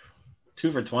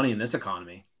 2 for $20 in this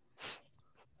economy.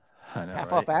 I know,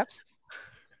 half right? off apps.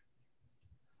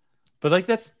 But like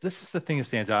this is the thing that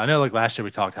stands out. I know like last year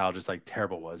we talked how just like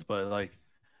terrible it was, but like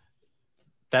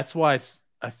that's why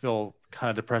I feel kind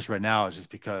of depressed right now, is just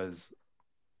because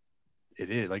it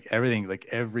is like everything, like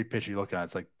every picture you look at,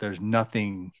 it's like there's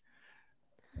nothing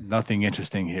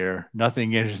interesting here.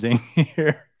 Nothing interesting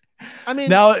here. I mean,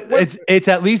 now it's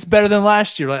at least better than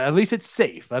last year. Like, at least it's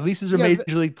safe. At least these are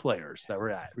major league players that we're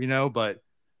at, you know. But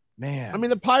man, I mean,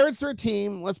 the Pirates are a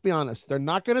team. Let's be honest; they're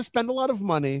not going to spend a lot of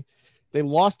money. They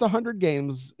lost 100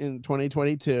 games in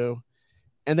 2022,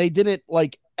 and they didn't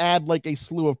like add like a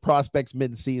slew of prospects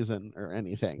mid-season or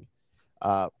anything.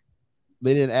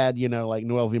 They didn't add, you know, like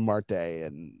Noel V. Marte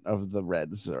and of the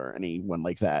Reds or anyone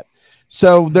like that.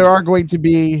 So there are going to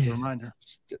be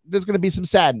there's going to be some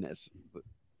sadness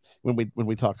when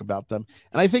we talk about them.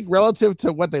 And I think relative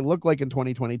to what they look like in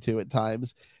 2022 at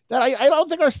times, that I don't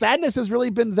think our sadness has really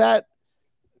been that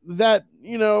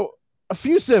you know,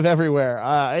 effusive everywhere.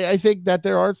 I think that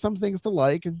there are some things to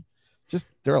like, and just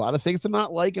there are a lot of things to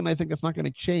not like, and I think it's not going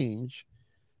to change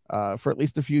for at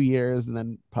least a few years, and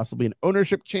then possibly an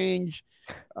ownership change.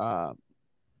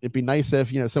 It'd be nice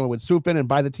if, you know, someone would swoop in and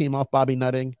buy the team off Bobby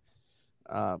Nutting,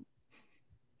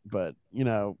 but you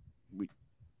know,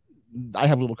 I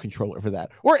have little control over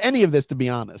that or any of this, to be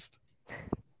honest.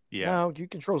 Yeah, no, you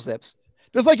control Zips.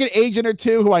 There's like an agent or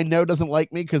two who I know doesn't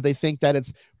like me because they think that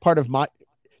it's part of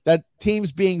that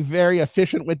teams being very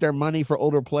efficient with their money for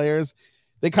older players.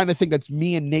 They kind of think that's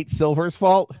me and Nate Silver's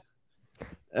fault.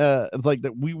 It's like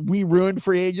that we ruined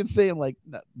free agency. I'm like,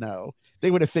 no,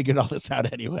 they would have figured all this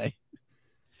out anyway.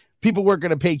 People weren't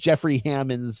going to pay Jeffrey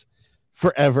Hammonds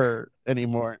forever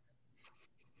anymore.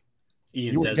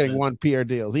 You were getting 1 PR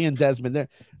deals. Ian Desmond, the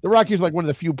Rockies are like one of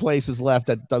the few places left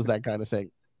that does that kind of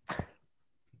thing.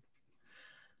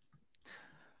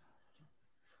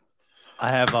 I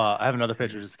have another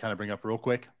picture just to kind of bring up real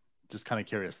quick. Just kind of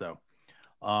curious though.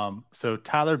 So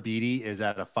Tyler Beede is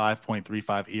at a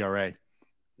 5.35 ERA.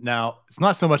 Now, it's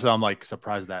not so much that I'm like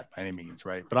surprised at that by any means,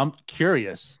 right? But I'm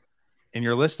curious, in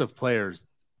your list of players,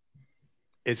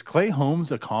 is Clay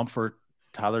Holmes a comp for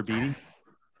Tyler Beede?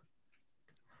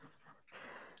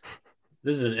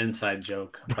 This is an inside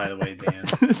joke, by the way, Dan.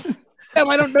 Yeah,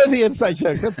 I don't know the inside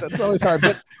joke. That's always hard,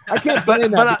 but I can't. But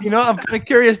you know, I'm kind of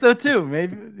curious though too.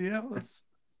 Maybe, you know, let's.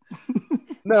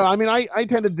 No, I mean, I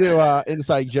tend to do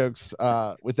inside jokes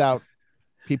without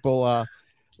people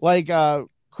like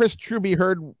Chris Truby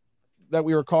heard that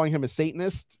we were calling him a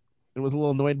Satanist and was a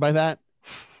little annoyed by that.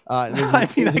 I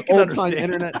mean, old-time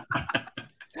internet.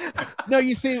 No,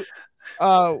 you see,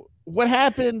 what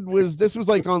happened was this was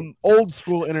like on old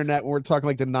school internet when we're talking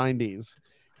like the 90s,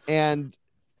 and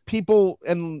people,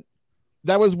 and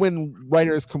that was when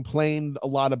writers complained a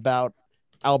lot about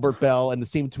Albert Bell and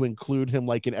seemed to include him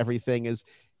like in everything. Is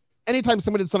anytime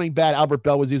someone did something bad, Albert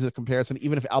Bell was used as a comparison,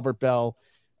 even if Albert Bell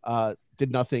had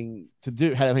anything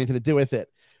to do with it.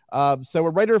 So a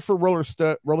writer for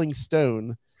Rolling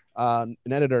Stone, an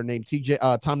editor named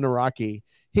Tom Naraki,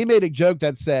 he made a joke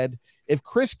that said, if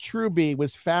Chris Truby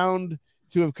was found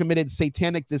to have committed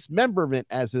satanic dismemberment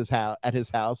at his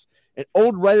house, and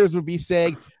old writers would be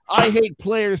saying, I hate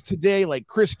players today like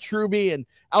Chris Truby and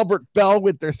Albert Bell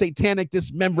with their satanic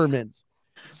dismemberments.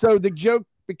 So the joke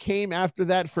became after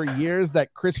that for years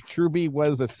that Chris Truby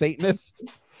was a Satanist.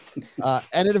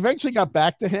 And it eventually got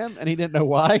back to him, and he didn't know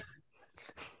why.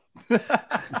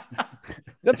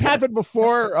 That's happened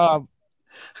before.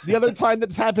 The other time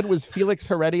that's happened was Felix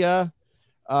Heredia.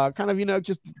 Kind of, you know,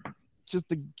 just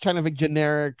the kind of a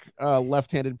generic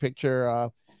left-handed pitcher.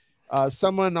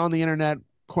 Someone on the internet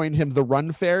coined him the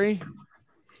Run Fairy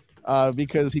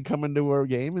because he'd come into a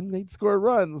game and they'd score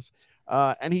runs.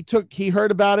 And he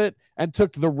heard about it and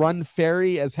took the Run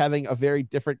Fairy as having a very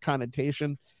different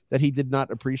connotation that he did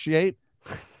not appreciate.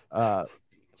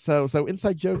 So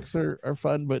inside jokes are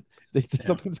fun, but they're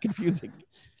sometimes confusing.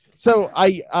 So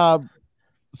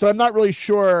I'm not really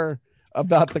sure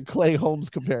about the Clay Holmes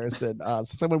comparison. So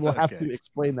someone will have to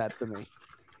explain that to me.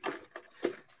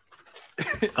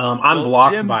 I'm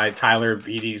blocked by Tyler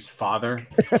Beattie's father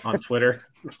on Twitter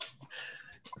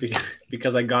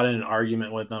because I got in an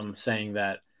argument with him saying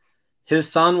that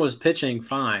his son was pitching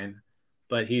fine,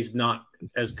 but he's not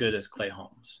as good as Clay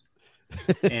Holmes.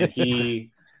 And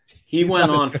he went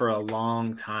on for a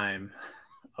long time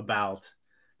about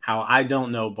how I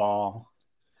don't know ball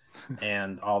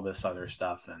and all this other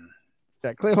stuff. And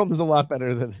yeah, Clay Holmes is a lot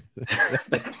better than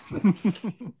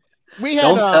we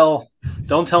had.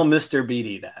 Don't tell Mr.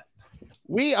 Beattie that.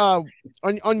 We on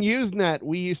Usenet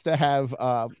we used to have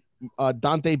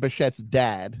Dante Bichette's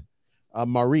dad,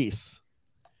 Maurice,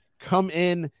 come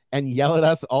in and yell at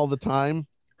us all the time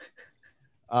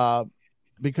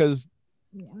because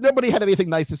nobody had anything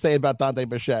nice to say about Dante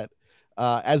Bichette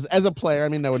as a player. I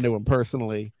mean, no one knew him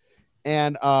personally.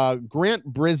 And Grant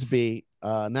Brisbee,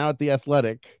 now at the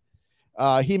Athletic,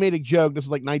 he made a joke. This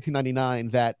was like 1999,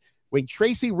 that when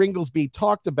Tracy Ringlesby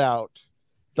talked about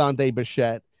Dante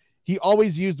Bichette, he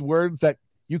always used words that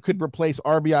you could replace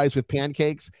RBIs with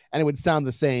pancakes, and it would sound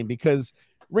the same, because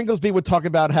Ringlesby would talk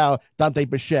about how Dante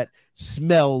Bichette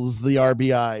smells the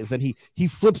RBIs, and he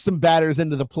flips some batters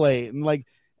into the plate, and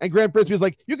Grant Brisbee was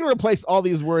like, you can replace all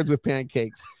these words with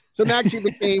pancakes. So it actually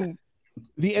became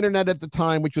the internet at the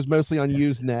time, which was mostly on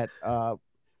Usenet,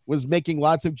 was making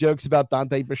lots of jokes about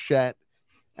Dante Bichette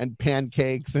and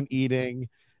pancakes and eating.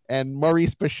 And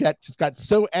Maurice Bichette just got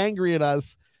so angry at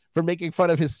us for making fun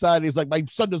of his son. He's like, my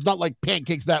son does not like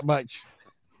pancakes that much.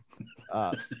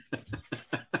 I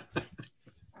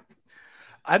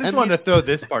just wanted to throw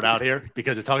this part out here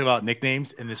because they're talking about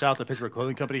nicknames, and the shout out to Pittsburgh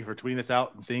Clothing Company for tweeting this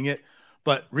out and seeing it.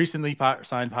 But recently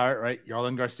signed Pirate, right?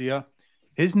 Yarlin Garcia.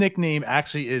 His nickname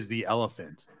actually is the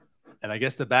Elephant. And I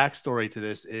guess the backstory to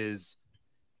this is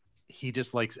he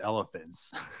just likes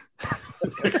elephants.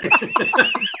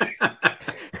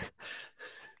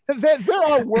 There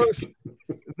are worse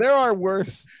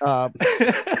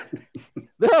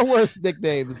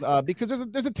nicknames because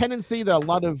there's a tendency that a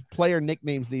lot of player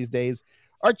nicknames these days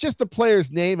are just the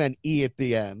player's name and E at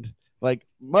the end. Like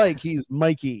Mike, he's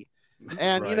Mikey.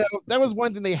 And right. That was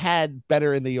one thing they had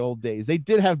better in the old days. They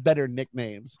did have better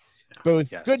nicknames,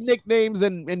 both good nicknames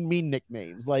and mean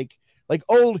nicknames, like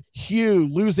old Hugh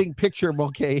losing picture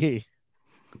Mulcahy.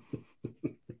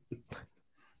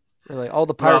 Really, all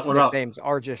the Pirates nicknames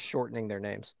are just shortening their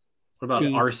names. What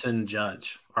about Arson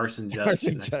Judge? Arson Judge.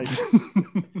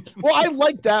 Well, I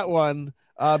like that one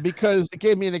because it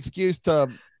gave me an excuse to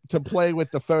play with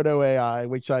the photo AI,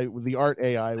 the art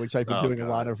AI, which I've been doing a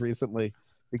lot of recently,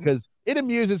 because it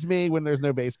amuses me when there's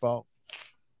no baseball.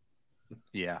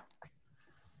 Yeah.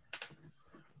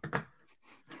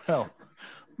 Well,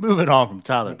 moving on from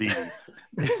Tyler Beatty.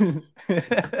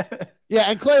 Yeah,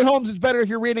 and Clay Holmes is better if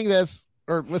you're reading this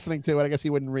or listening to it. I guess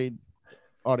he wouldn't read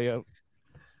audio.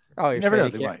 Oh,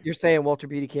 you're saying Walter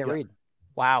Beatty can't read.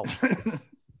 Wow.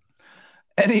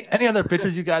 Any other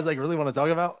pitchers you guys really want to talk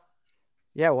about?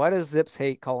 Yeah, why does Zips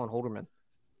hate Colin Holderman?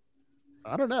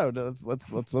 I don't know.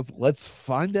 Let's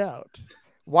find out.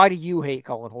 Why do you hate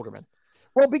Colin Holderman?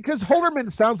 Well, because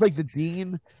Holderman sounds like the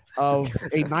dean of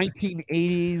a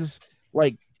 1980s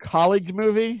college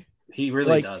movie. He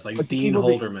really does, like Dean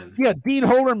Holderman. Yeah, Dean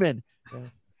Holderman.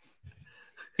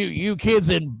 Yeah. You kids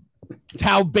in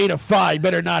Tau Beta Phi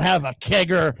better not have a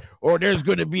kegger, or there's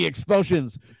going to be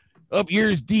expulsions. Up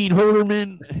here's Dean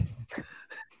Holderman.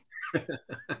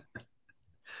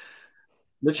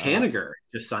 Mitch Haniger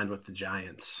just signed with the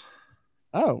Giants.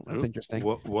 Oh, that's interesting.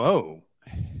 Whoa.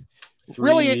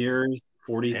 3 years,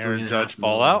 43. Aaron Judge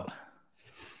fallout.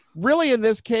 Really, in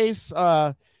this case,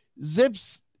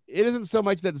 Zips, it isn't so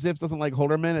much that Zips doesn't like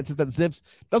Holderman, it's just that Zips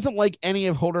doesn't like any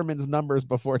of Holderman's numbers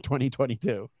before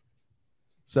 2022.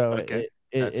 So okay.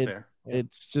 That's fair.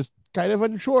 It's just kind of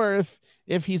unsure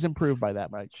if he's improved by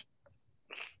that much.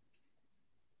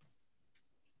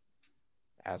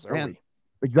 As early.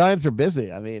 The Giants are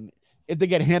busy. I mean, if they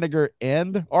get Haniger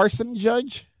and Arson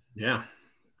Judge. Yeah.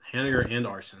 Haniger and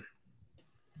Arson.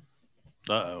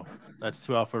 Uh-oh. That's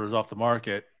 2 outfielders off the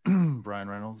market. Brian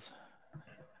Reynolds.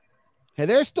 Hey,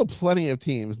 there's still plenty of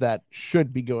teams that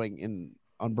should be going in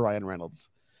on Brian Reynolds,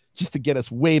 just to get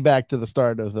us way back to the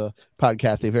start of the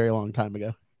podcast a very long time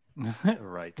ago.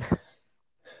 Right.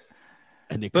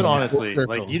 And but honestly,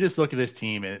 you just look at this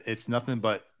team, and it's nothing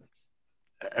but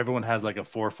everyone has a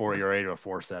 4.4 ERA to a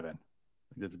 4.7.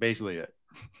 That's basically it.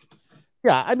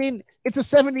 Yeah, I mean, it's a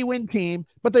 70-win team,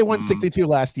 but they won 62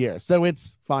 last year, so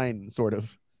it's fine, sort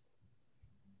of.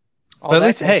 But at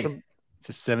least, it's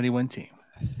a 70-win team.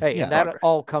 Hey, and that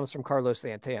all comes from Carlos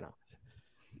Santana.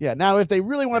 Yeah, now if they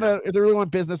really want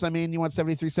business, I mean, you want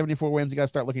 73, 74 wins, you got to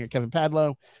start looking at Kevin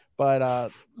Padlow,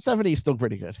 but 70 is still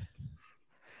pretty good.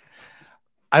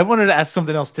 I wanted to ask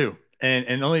something else too,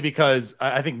 and only because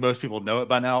I think most people know it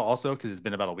by now also, because it's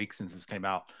been about a week since this came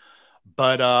out.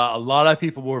 But a lot of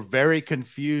people were very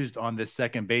confused on this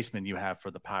second baseman you have for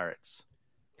the Pirates.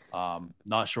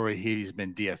 Not sure he's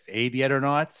been DFA'd yet or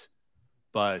not,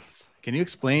 but can you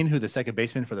explain who the second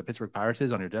baseman for the Pittsburgh Pirates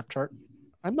is on your depth chart?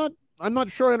 I'm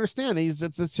not sure I understand.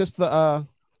 It's just our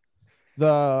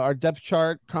depth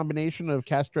chart combination of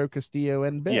Castro, Castillo,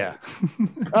 and Bill. Yeah.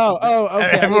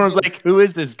 Okay. Everyone was like, "Who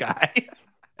is this guy?"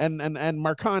 And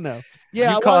Marcano.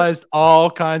 Yeah, you caused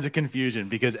all kinds of confusion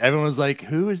because everyone was like,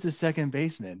 "Who is the second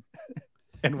baseman?"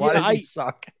 And why does he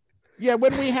suck? Yeah,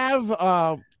 when we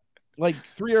have like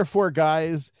 3 or 4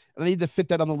 guys, and I need to fit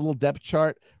that on the little depth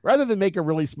chart, rather than make a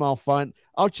really small font,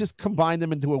 I'll just combine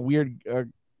them into a weird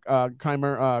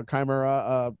chimera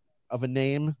of a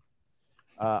name.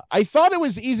 I thought it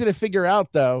was easy to figure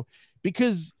out though,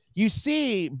 because you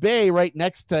see Bay right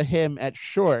next to him at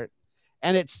short,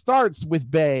 and it starts with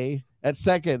Bay at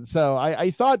second. So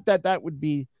I thought that would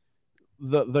be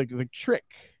the trick,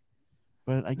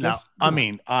 but I guess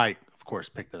I of course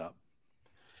picked it up.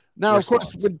 Now, of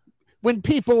course, when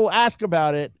people ask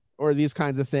about it or these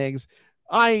kinds of things,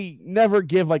 I never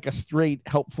give like a straight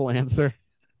helpful answer.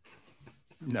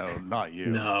 No, not you.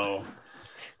 No.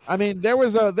 I mean, there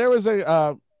was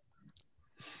a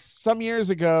some years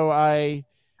ago,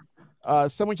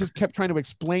 someone just kept trying to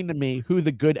explain to me who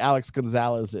the good Alex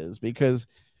Gonzalez is, because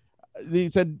they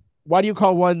said, why do you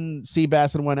call one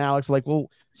Seabass and one Alex? Like, well,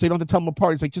 so you don't have to tell them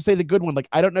apart. It's like, just say the good one. Like,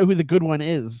 I don't know who the good one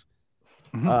is.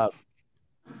 Mm-hmm.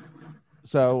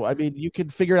 So, I mean, you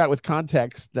can figure it out with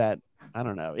context. That, I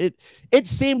don't know. It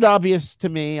seemed obvious to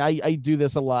me. I do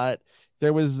this a lot.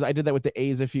 I did that with the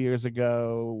A's a few years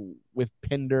ago with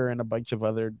Pinder and a bunch of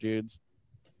other dudes,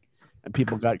 and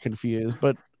people got confused.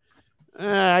 But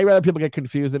I'd rather people get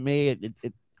confused than me.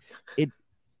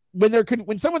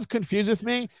 When someone's confused with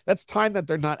me, that's time that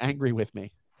they're not angry with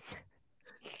me.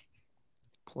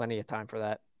 Plenty of time for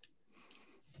that.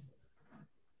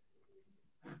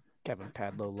 Kevin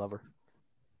Padlow lover.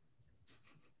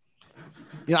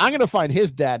 You know, I'm gonna find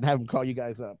his dad and have him call you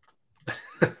guys up.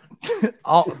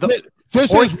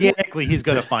 Organically, he's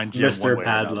gonna find Jim. Mr.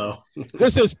 Padlow.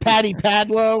 This is Patty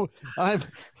Padlow. I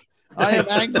am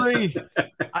angry.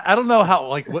 I don't know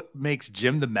what makes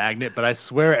Jim the magnet, but I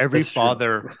swear every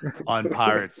father on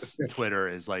Pirates Twitter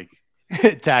is like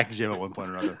attack Jim at one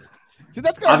point or another. See,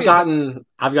 that's I've gotten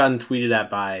tweeted at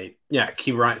by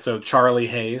Key Bryant. So Charlie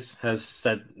Hayes has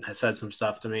said some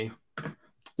stuff to me,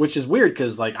 which is weird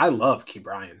because like I love Key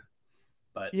Bryant,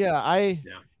 but I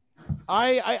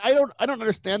don't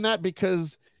understand that,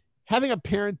 because having a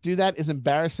parent do that is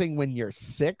embarrassing when you're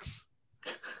 6.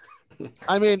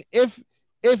 I mean, if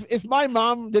my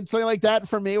mom did something like that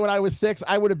for me when I was 6,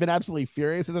 I would have been absolutely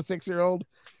furious as a 6-year-old.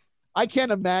 I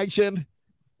can't imagine.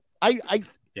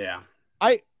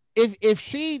 If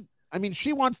she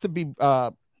wants to be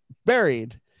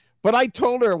buried, but I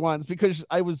told her once, because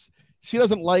she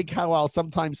doesn't like how I'll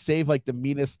sometimes save like the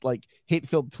meanest, like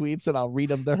hate-filled tweets, and I'll read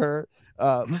them to her,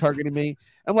 targeting me.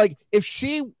 I'm like, if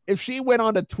she went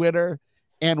onto Twitter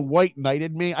and white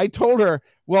knighted me, I told her,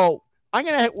 well, I'm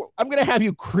gonna have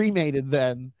you cremated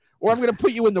then, or I'm gonna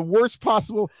put you in the worst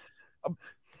possible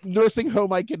nursing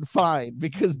home I can find,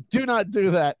 because do not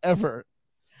do that ever.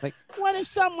 Like, what if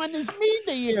someone is mean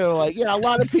to you? Like, a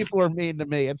lot of people are mean to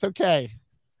me. It's okay.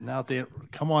 Now,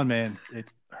 come on, man.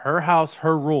 It's her house,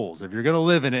 her rules. If you're gonna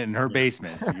live in it in her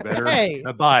basement, you better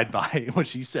abide by what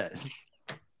she says.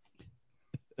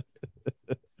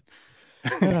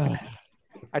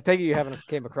 I take it you haven't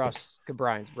came across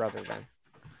Brian's brother then.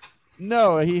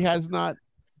 No, he has not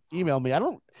emailed me. I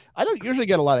don't usually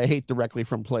get a lot of hate directly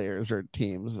from players or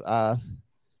teams.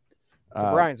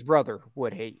 Brian's brother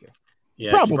would hate you.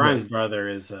 Yeah, Brian's brother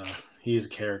is he's a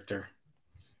character.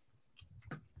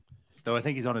 Though I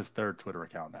think he's on his 3rd Twitter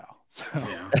account now. So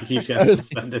yeah, he keeps getting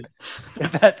suspended.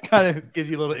 That kind of gives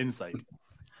you a little insight.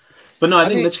 But no, I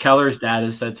think Mitch Keller's dad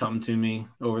has said something to me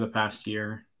over the past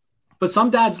year. But some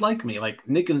dads like me. Like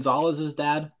Nick Gonzalez's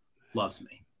dad loves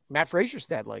me. Matt Frazier's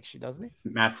dad likes you, doesn't he?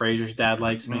 Matt Frazier's dad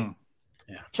likes me.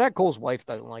 Yeah. Chad Cole's wife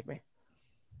doesn't like me.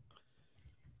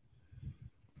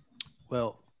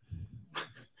 Well,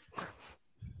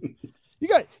 you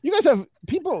guys have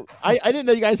people. I didn't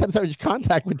know you guys had so much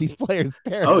contact with these players'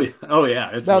 parents. Oh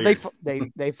yeah. It's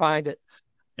they find it.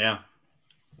 Yeah.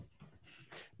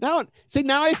 Now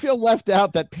I feel left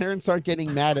out that parents aren't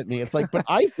getting mad at me. It's like, but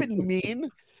I've been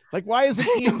mean. Like, why isn't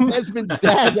Ian Desmond's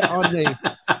dad on me?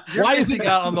 Why is he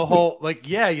out on the whole? Like,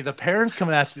 the parents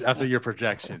coming at you after your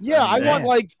projection. Yeah, I want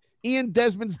like Ian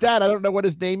Desmond's dad. I don't know what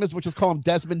his name is, which is call him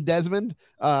Desmond.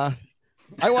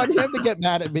 I want him to get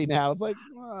mad at me now. It's like,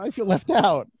 I feel left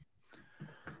out.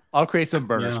 I'll create some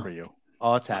burners for you.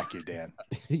 I'll attack you, Dan.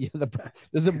 The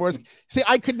Szymborski. See,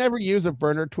 I could never use a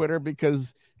burner Twitter,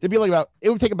 because it'd be like it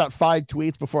would take about 5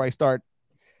 tweets before I start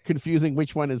confusing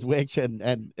which one is which, and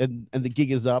the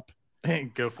gig is up.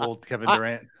 And go full Kevin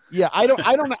Durant. I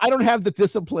don't have the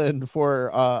discipline for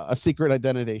a secret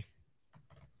identity.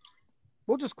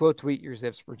 We'll just quote tweet your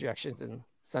Zips projections and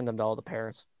send them to all the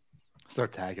parents.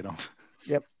 Start tagging them.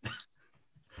 Yep.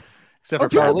 Except for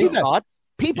Charlie.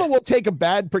 People will take a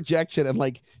bad projection and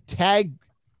like tag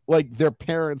like their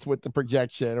parents with the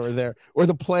projection or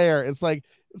the player. It's like,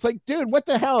 dude, what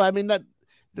the hell? I mean,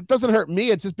 That doesn't hurt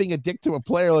me. It's just being a dick to a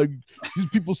player. Like, these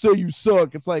people say you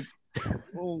suck. It's like,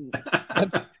 well,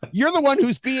 you're the one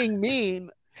who's being mean.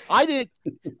 I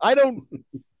don't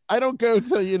go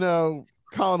to, you know,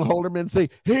 Colin Holderman and say,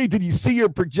 hey, did you see your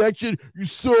projection? You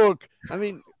suck. I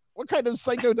mean, what kind of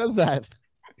psycho does that?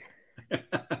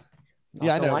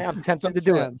 Yeah, I know. I'm tempted to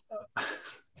do it.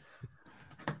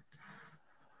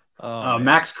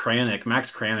 Max Kranick. Max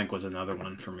Kranick was another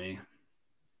one for me.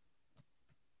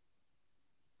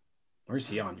 Where's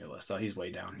he on your list? Oh, he's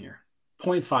way down here.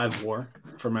 0.5 WAR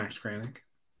for Max Kranick.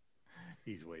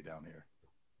 He's way down here.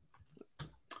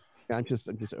 I'm just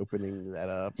opening that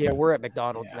up. Yeah, we're at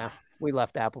McDonald's now. We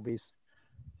left Applebee's.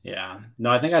 Yeah.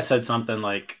 No, I think I said something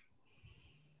like,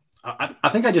 I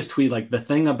think I just tweeted like, the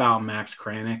thing about Max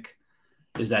Kranick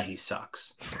is that he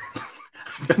sucks.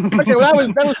 Okay, well, that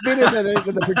was better than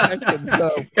the projection.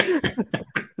 So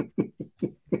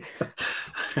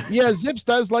yeah, Zips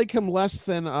does like him less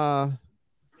than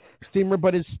Steamer,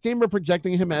 but is Steamer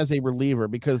projecting him as a reliever?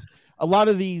 Because a lot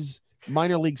of these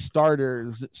minor league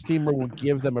starters, Steamer will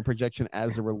give them a projection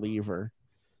as a reliever,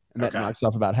 and that knocks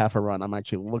off about half a run. I'm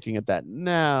actually looking at that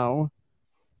now.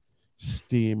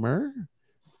 Steamer,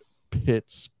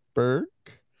 Pittsburgh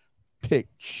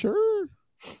picture.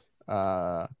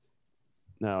 No,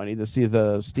 I need to see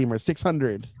the Steamer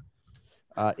 600.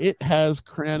 It has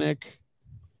Kranick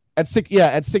at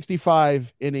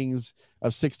 65 innings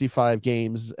of 65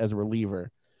 games as a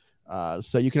reliever.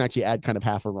 So you can actually add kind of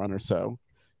half a run or so.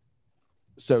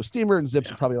 So Steamer and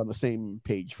Zips are probably on the same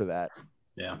page for that.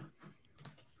 Yeah.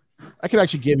 I could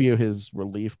actually give you his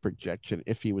relief projection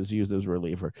if he was used as a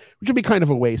reliever, which would be kind of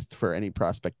a waste for any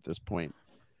prospect at this point.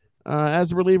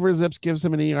 As a reliever, Zips gives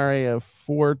him an ERA of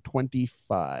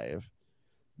 4.25,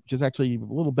 which is actually a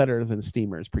little better than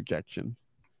Steamer's projection.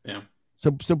 Yeah.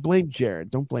 So blame Jared.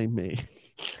 Don't blame me.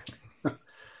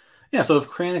 Yeah. So if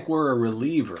Kranick were a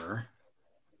reliever,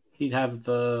 he'd have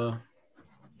the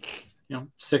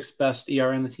sixth best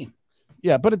ERA in the team.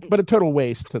 Yeah, but a total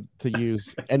waste to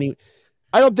use any.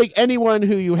 I don't think anyone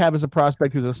who you have as a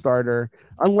prospect who's a starter,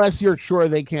 unless you're sure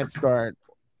they can't start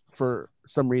for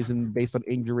some reason based on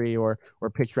injury or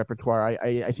pitch repertoire,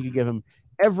 I think you give him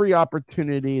every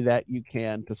opportunity that you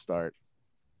can to start.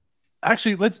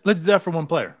 Actually, let's do that for one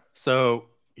player. So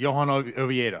Johan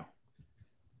Oviedo,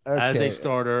 as a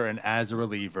starter and as a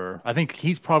reliever, I think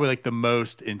he's probably like the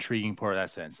most intriguing part of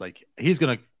that sense. Like he's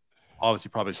gonna obviously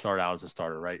probably start out as a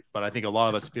starter, right? But I think a lot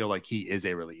of us feel like he is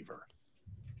a reliever.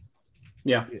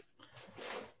 Yeah.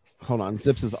 Hold on,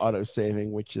 Zips is auto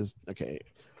saving, which is okay.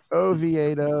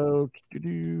 Oviedo.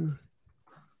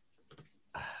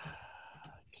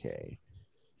 Okay.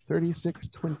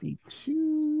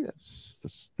 36-22. That's the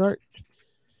start.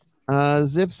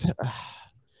 Zips,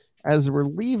 as a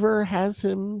reliever, has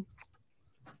him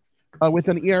with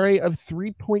an ERA of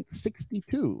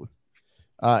 3.62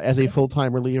 as a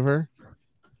full-time reliever,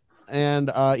 and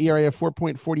ERA of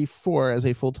 4.44 as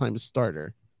a full-time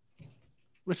starter.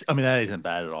 Which, I mean, that isn't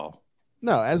bad at all.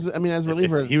 No, as a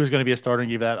reliever, if he was going to be a starter and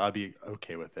give that, I'd be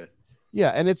okay with it. Yeah,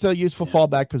 and it's a useful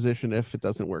fallback position if it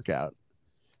doesn't work out.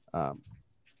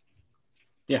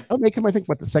 Yeah, I'll make him, I think,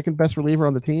 the second best reliever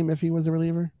on the team if he was a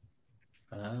reliever.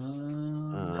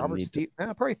 Robert Stevens,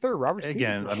 probably third. Robert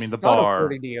again. Stevens. I mean, the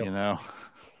bar, you know.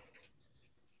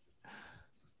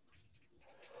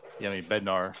 Yeah, I mean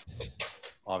Bednar,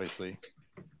 obviously.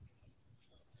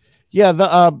 Yeah,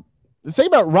 the thing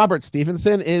about Robert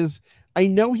Stevenson is I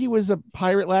know he was a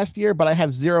Pirate last year, but I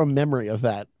have zero memory of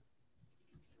that.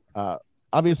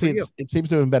 Obviously, it seems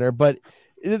to have been better, but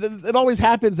it always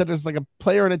happens that there's like a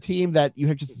player on a team that you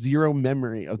have just zero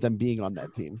memory of them being on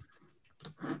that team.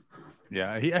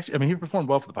 Yeah, he performed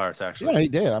well for the Pirates, actually. Yeah, he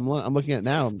did. I'm looking at it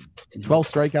now. 12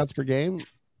 strikeouts per game.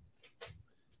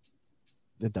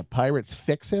 Did the Pirates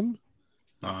fix him?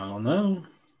 I don't know.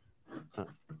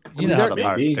 You know how the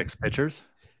Pirates fix pitchers.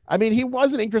 I mean, he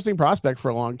was an interesting prospect for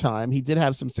a long time. He did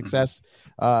have some success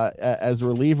as a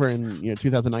reliever in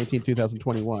 2019,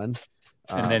 2021.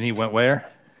 And then he went where?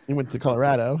 He went to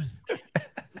Colorado.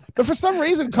 But for some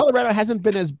reason, Colorado hasn't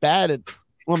been as bad at.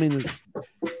 Well, I mean,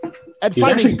 he's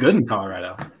actually good in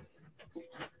Colorado.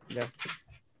 Yeah.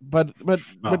 But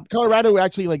Colorado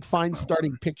actually finds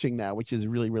starting pitching now, which is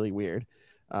really, really weird.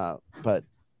 But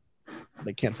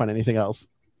they can't find anything else.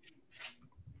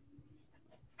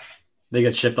 They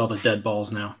get shipped all the dead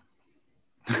balls now.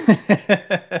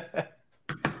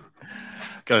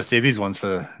 Gotta save these ones for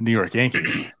the New York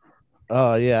Yankees.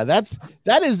 Oh yeah, that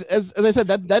is as I said,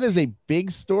 that is a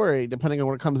big story depending on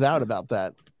what comes out about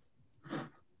that.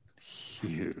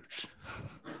 Huge.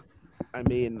 I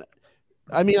mean,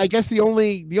 I guess the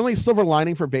only silver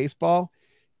lining for baseball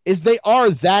is they are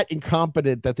that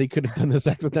incompetent that they could have done this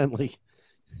accidentally.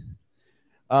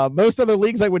 Most other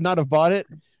leagues I would not have bought it,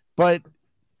 but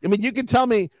I mean, you can tell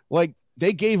me like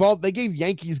they gave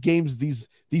Yankees games these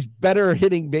better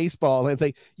hitting baseball, and it's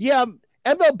like, yeah,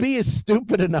 MLB is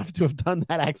stupid enough to have done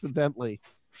that accidentally,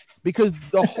 because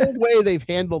the whole way they've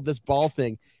handled this ball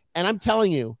thing, and I'm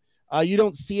telling you, you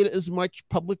don't see it as much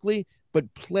publicly,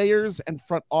 but players and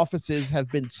front offices have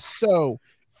been so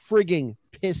frigging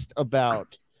pissed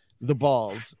about the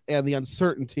balls and the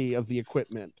uncertainty of the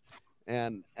equipment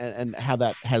and how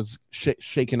that has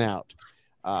shaken out.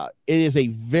 It is a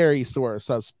very sore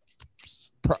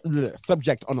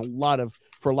subject on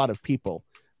for a lot of people.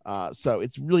 So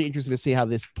it's really interesting to see how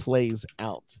this plays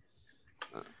out.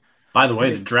 By the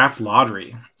way, the draft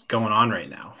lottery is going on right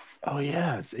now. Oh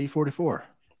yeah, it's 8:44.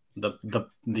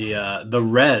 The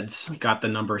Reds got the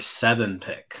number 7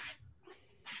 pick.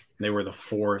 They were the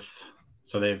 4th,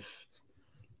 so they're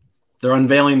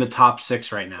unveiling the top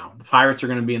 6 right now. The Pirates are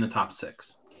going to be in the top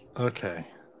 6. Okay,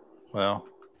 well,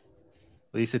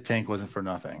 at least the tank wasn't for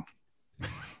nothing.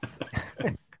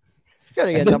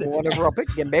 Gotta get number 1 overall pick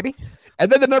again, baby. And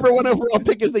then the number 1 overall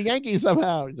pick is the Yankees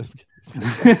somehow.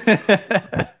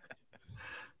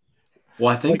 Well,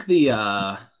 I think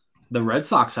the Red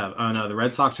Sox have. Oh no, the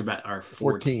Red Sox are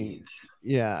 14th.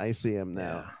 Yeah, I see them now.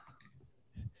 Yeah.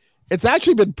 It's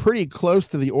actually been pretty close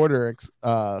to the order.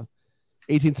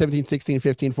 18, 17, 16,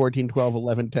 15, 14, 12,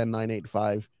 11, 10, 9, 8,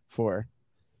 5, 4.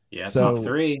 Yeah, so, top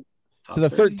 3. So the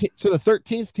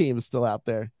 13th team is still out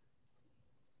there.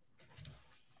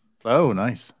 Oh,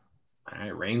 nice. All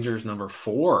right, Rangers number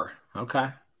 4. Okay.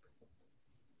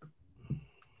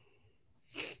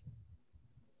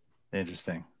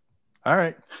 Interesting. All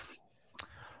right.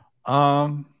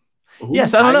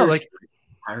 Yes, I don't know. Like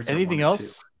anything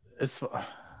else as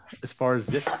far as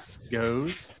ZiPS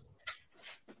goes,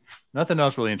 nothing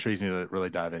else really intrigues me to really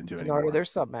dive into anymore.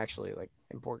 There's something actually like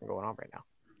important going on right now.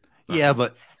 Yeah,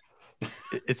 but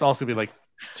it's also gonna be like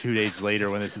 2 days later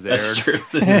when this is aired. That's true.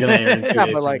 This is gonna air in 2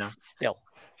 days. But like, still,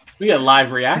 we got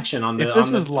live reaction on the. If this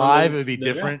was live, it would be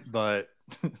different. But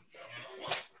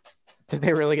did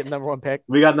they really get number 1 pick?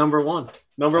 We got number 1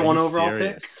 overall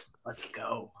pick. Let's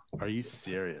go. Are you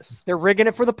serious? They're rigging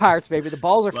it for the Pirates, baby. The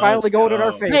balls are finally going in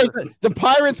our favor. Hey, the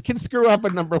Pirates can screw up a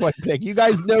number 1 pick. You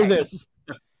guys know this.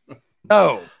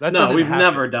 No, we've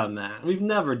never done that. We've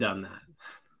never done that.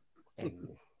 And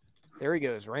there he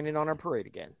goes, raining on our parade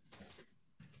again.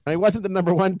 He wasn't the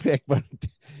number 1 pick, but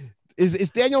is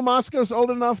Daniel Moscos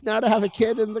old enough now to have a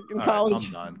kid in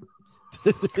college? Right,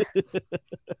 I'm done.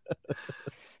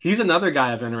 He's another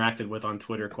guy I've interacted with on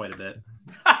Twitter quite a bit.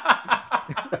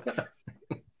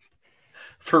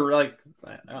 For like,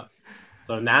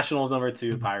 so Nationals number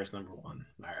 2, Pirates number 1.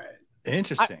 All right.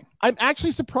 Interesting. I'm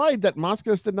actually surprised that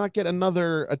Moscos did not get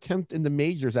another attempt in the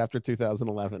majors after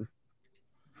 2011.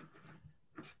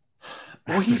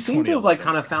 Well, he seemed to have like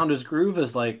kind of found his groove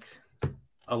as like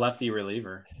a lefty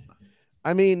reliever.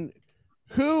 I mean,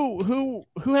 who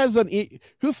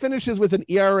finishes with an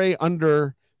ERA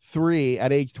under 3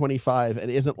 at age 25 and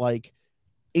isn't like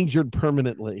injured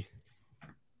permanently?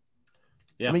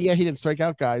 Yeah. I mean, yeah, he didn't strike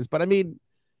out guys, but I mean,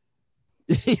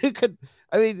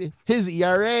 his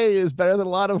ERA is better than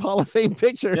a lot of Hall of Fame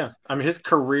pitchers. Yeah. I mean, his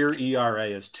career ERA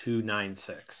is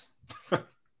 2.96.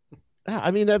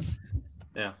 I mean,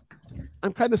 yeah.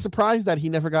 I'm kind of surprised that he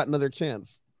never got another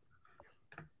chance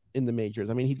in the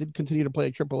majors. I mean, he did continue to play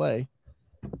at AAA.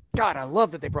 God, I love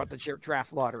that they brought the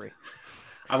draft lottery.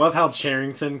 I love how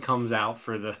Charrington comes out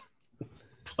for the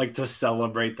to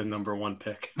celebrate the number 1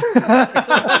 pick.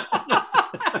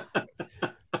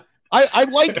 I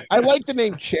like the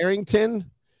name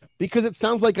Charrington because it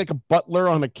sounds like a butler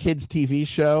on a kid's TV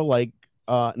show, like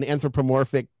an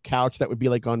anthropomorphic couch that would be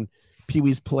like on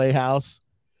Pee-wee's Playhouse.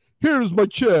 Here's my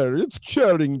chair. It's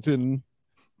Charrington.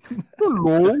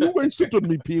 Hello, I sit on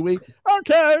me, Pee-wee.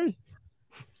 Okay.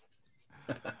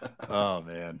 Oh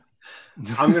man.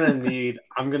 I'm gonna need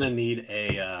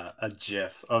a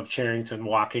GIF of Charrington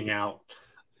walking out,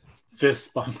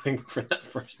 fist bumping for that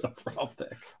first overall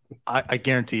pick. I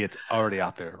guarantee it's already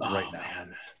out there right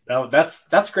now. Man.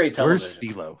 That's great television. Where's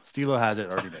Stilo? Stilo has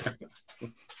it already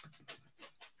made.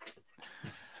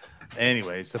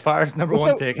 Anyways, the Pirates number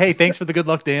 1 pick. Hey, thanks for the good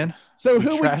luck, Dan. So we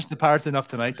trashed the Pirates enough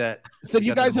tonight that. So do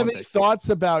you guys have any thoughts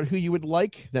about who you would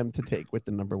like them to take with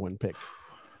the number 1 pick?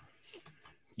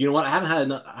 You know what? I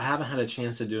haven't had a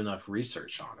chance to do enough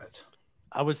research on it.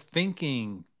 I was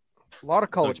thinking a lot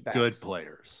of college bats. Good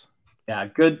players. Yeah, a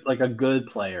good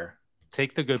player.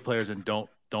 Take the good players and don't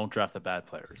draft the bad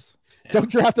players. Yeah. Don't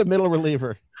draft a middle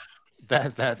reliever.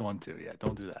 That one too. Yeah,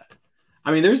 don't do that.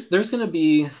 I mean, there's going to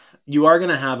be you are going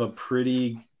to have a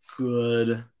pretty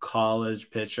good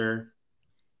college pitcher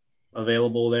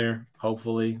available there,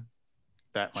 hopefully.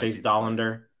 That Chase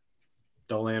Dolander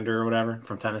or whatever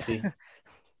from Tennessee.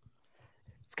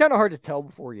 It's kind of hard to tell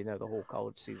before you know the whole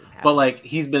college season happens. But like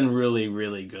he's been really,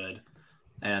 really good.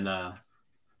 And I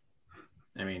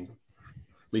mean,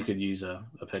 we could use a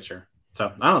pitcher.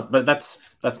 So I don't know, but that's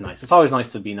nice. It's always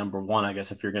nice to be number one, I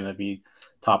guess. If you're gonna be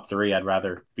top three, I'd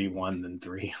rather be 1 than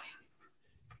 3.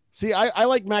 See, I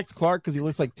like Max Clark because he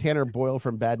looks like Tanner Boyle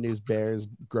from Bad News Bears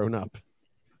grown up.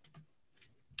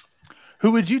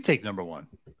 Who would you take number 1?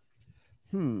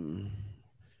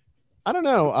 I don't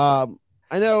know.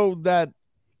 I know that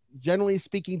generally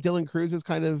speaking, Dylan Cruz has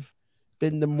kind of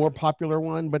been the more popular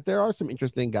one, but there are some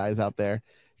interesting guys out there.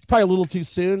 It's probably a little too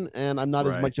soon, and I'm not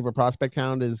as much of a prospect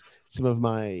hound as some of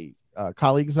my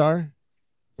colleagues are.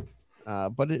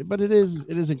 But it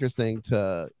is interesting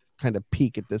to kind of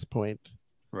peak at this point.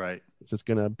 Right. It's just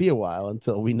gonna be a while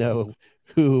until we know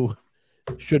who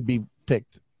should be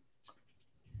picked.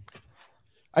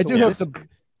 I do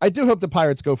hope the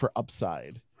Pirates go for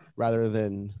upside rather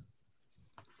than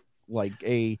like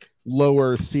a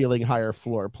lower ceiling, higher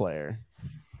floor player.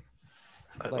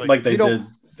 Like they did.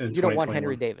 You don't want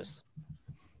Henry Davis.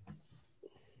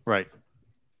 Right.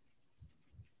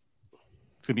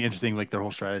 It's gonna be interesting, like their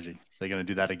whole strategy. They're gonna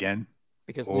do that again.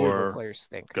 Because Louisville players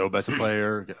stink. Go best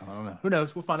player. I don't know. Who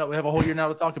knows? We'll find out. We have a whole year now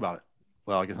to talk about it.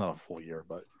 Well, I guess not a full year,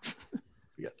 but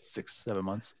we got 6-7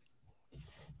 months.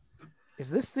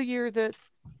 Is this the year that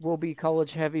will be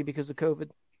college heavy because of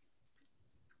COVID?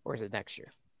 Or is it next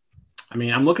year? I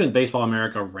mean, I'm looking at Baseball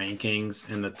America rankings,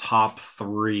 and the top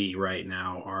 3 right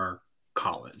now are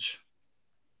college.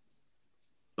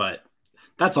 But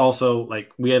that's also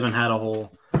like we haven't had a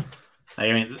whole.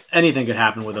 I mean, anything could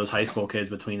happen with those high school kids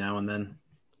between now and then.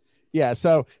 Yeah,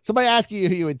 so somebody asking you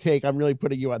who you would take, I'm really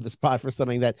putting you on the spot for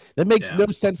something that makes no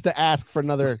sense to ask for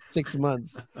another 6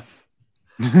 months.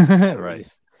 Right.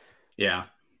 Yeah.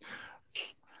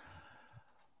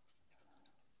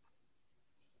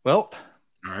 Well.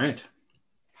 All right.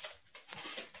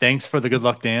 Thanks for the good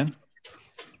luck, Dan.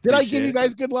 Did I give you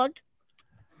guys good luck?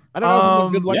 I don't know if I'm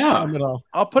a good luck charm at all.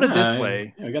 I'll put it this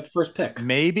way. We got the first pick.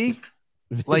 Maybe.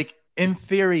 Like, in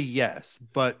theory, yes,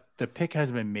 but the pick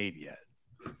hasn't been made yet.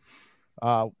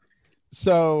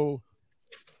 So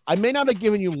I may not have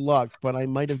given you luck, but I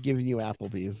might have given you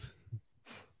Applebee's.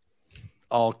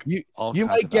 You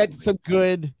might get some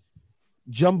good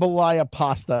jambalaya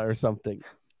pasta or something.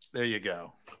 There you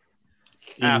go.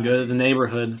 Even go to the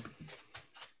neighborhood.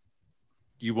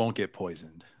 You won't get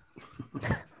poisoned.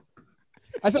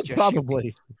 I said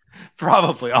probably.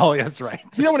 Probably. Oh, that's right.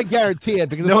 You don't want to guarantee it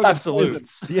because no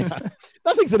absolutes. Yeah,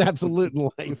 nothing's an absolute in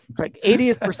life. Like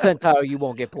 80th percentile, you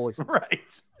won't get poisoned. Right.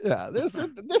 Yeah, there's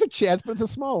a chance, but it's a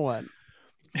small one.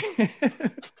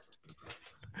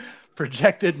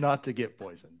 Projected not to get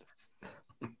poisoned.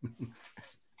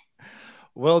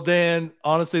 Well, Dan,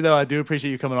 honestly though, I do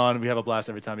appreciate you coming on. We have a blast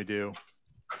every time you do.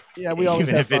 Yeah, we always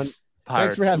have fun.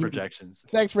 Thanks for having projections.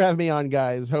 Thanks for having me on,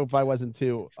 guys. Hope I wasn't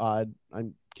too odd. I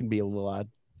can be a little odd.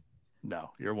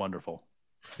 No, you're wonderful.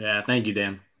 Yeah, thank you,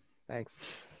 Dan. Thanks.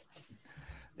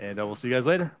 And we'll see you guys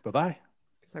later. Bye-bye.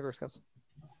 Thanks,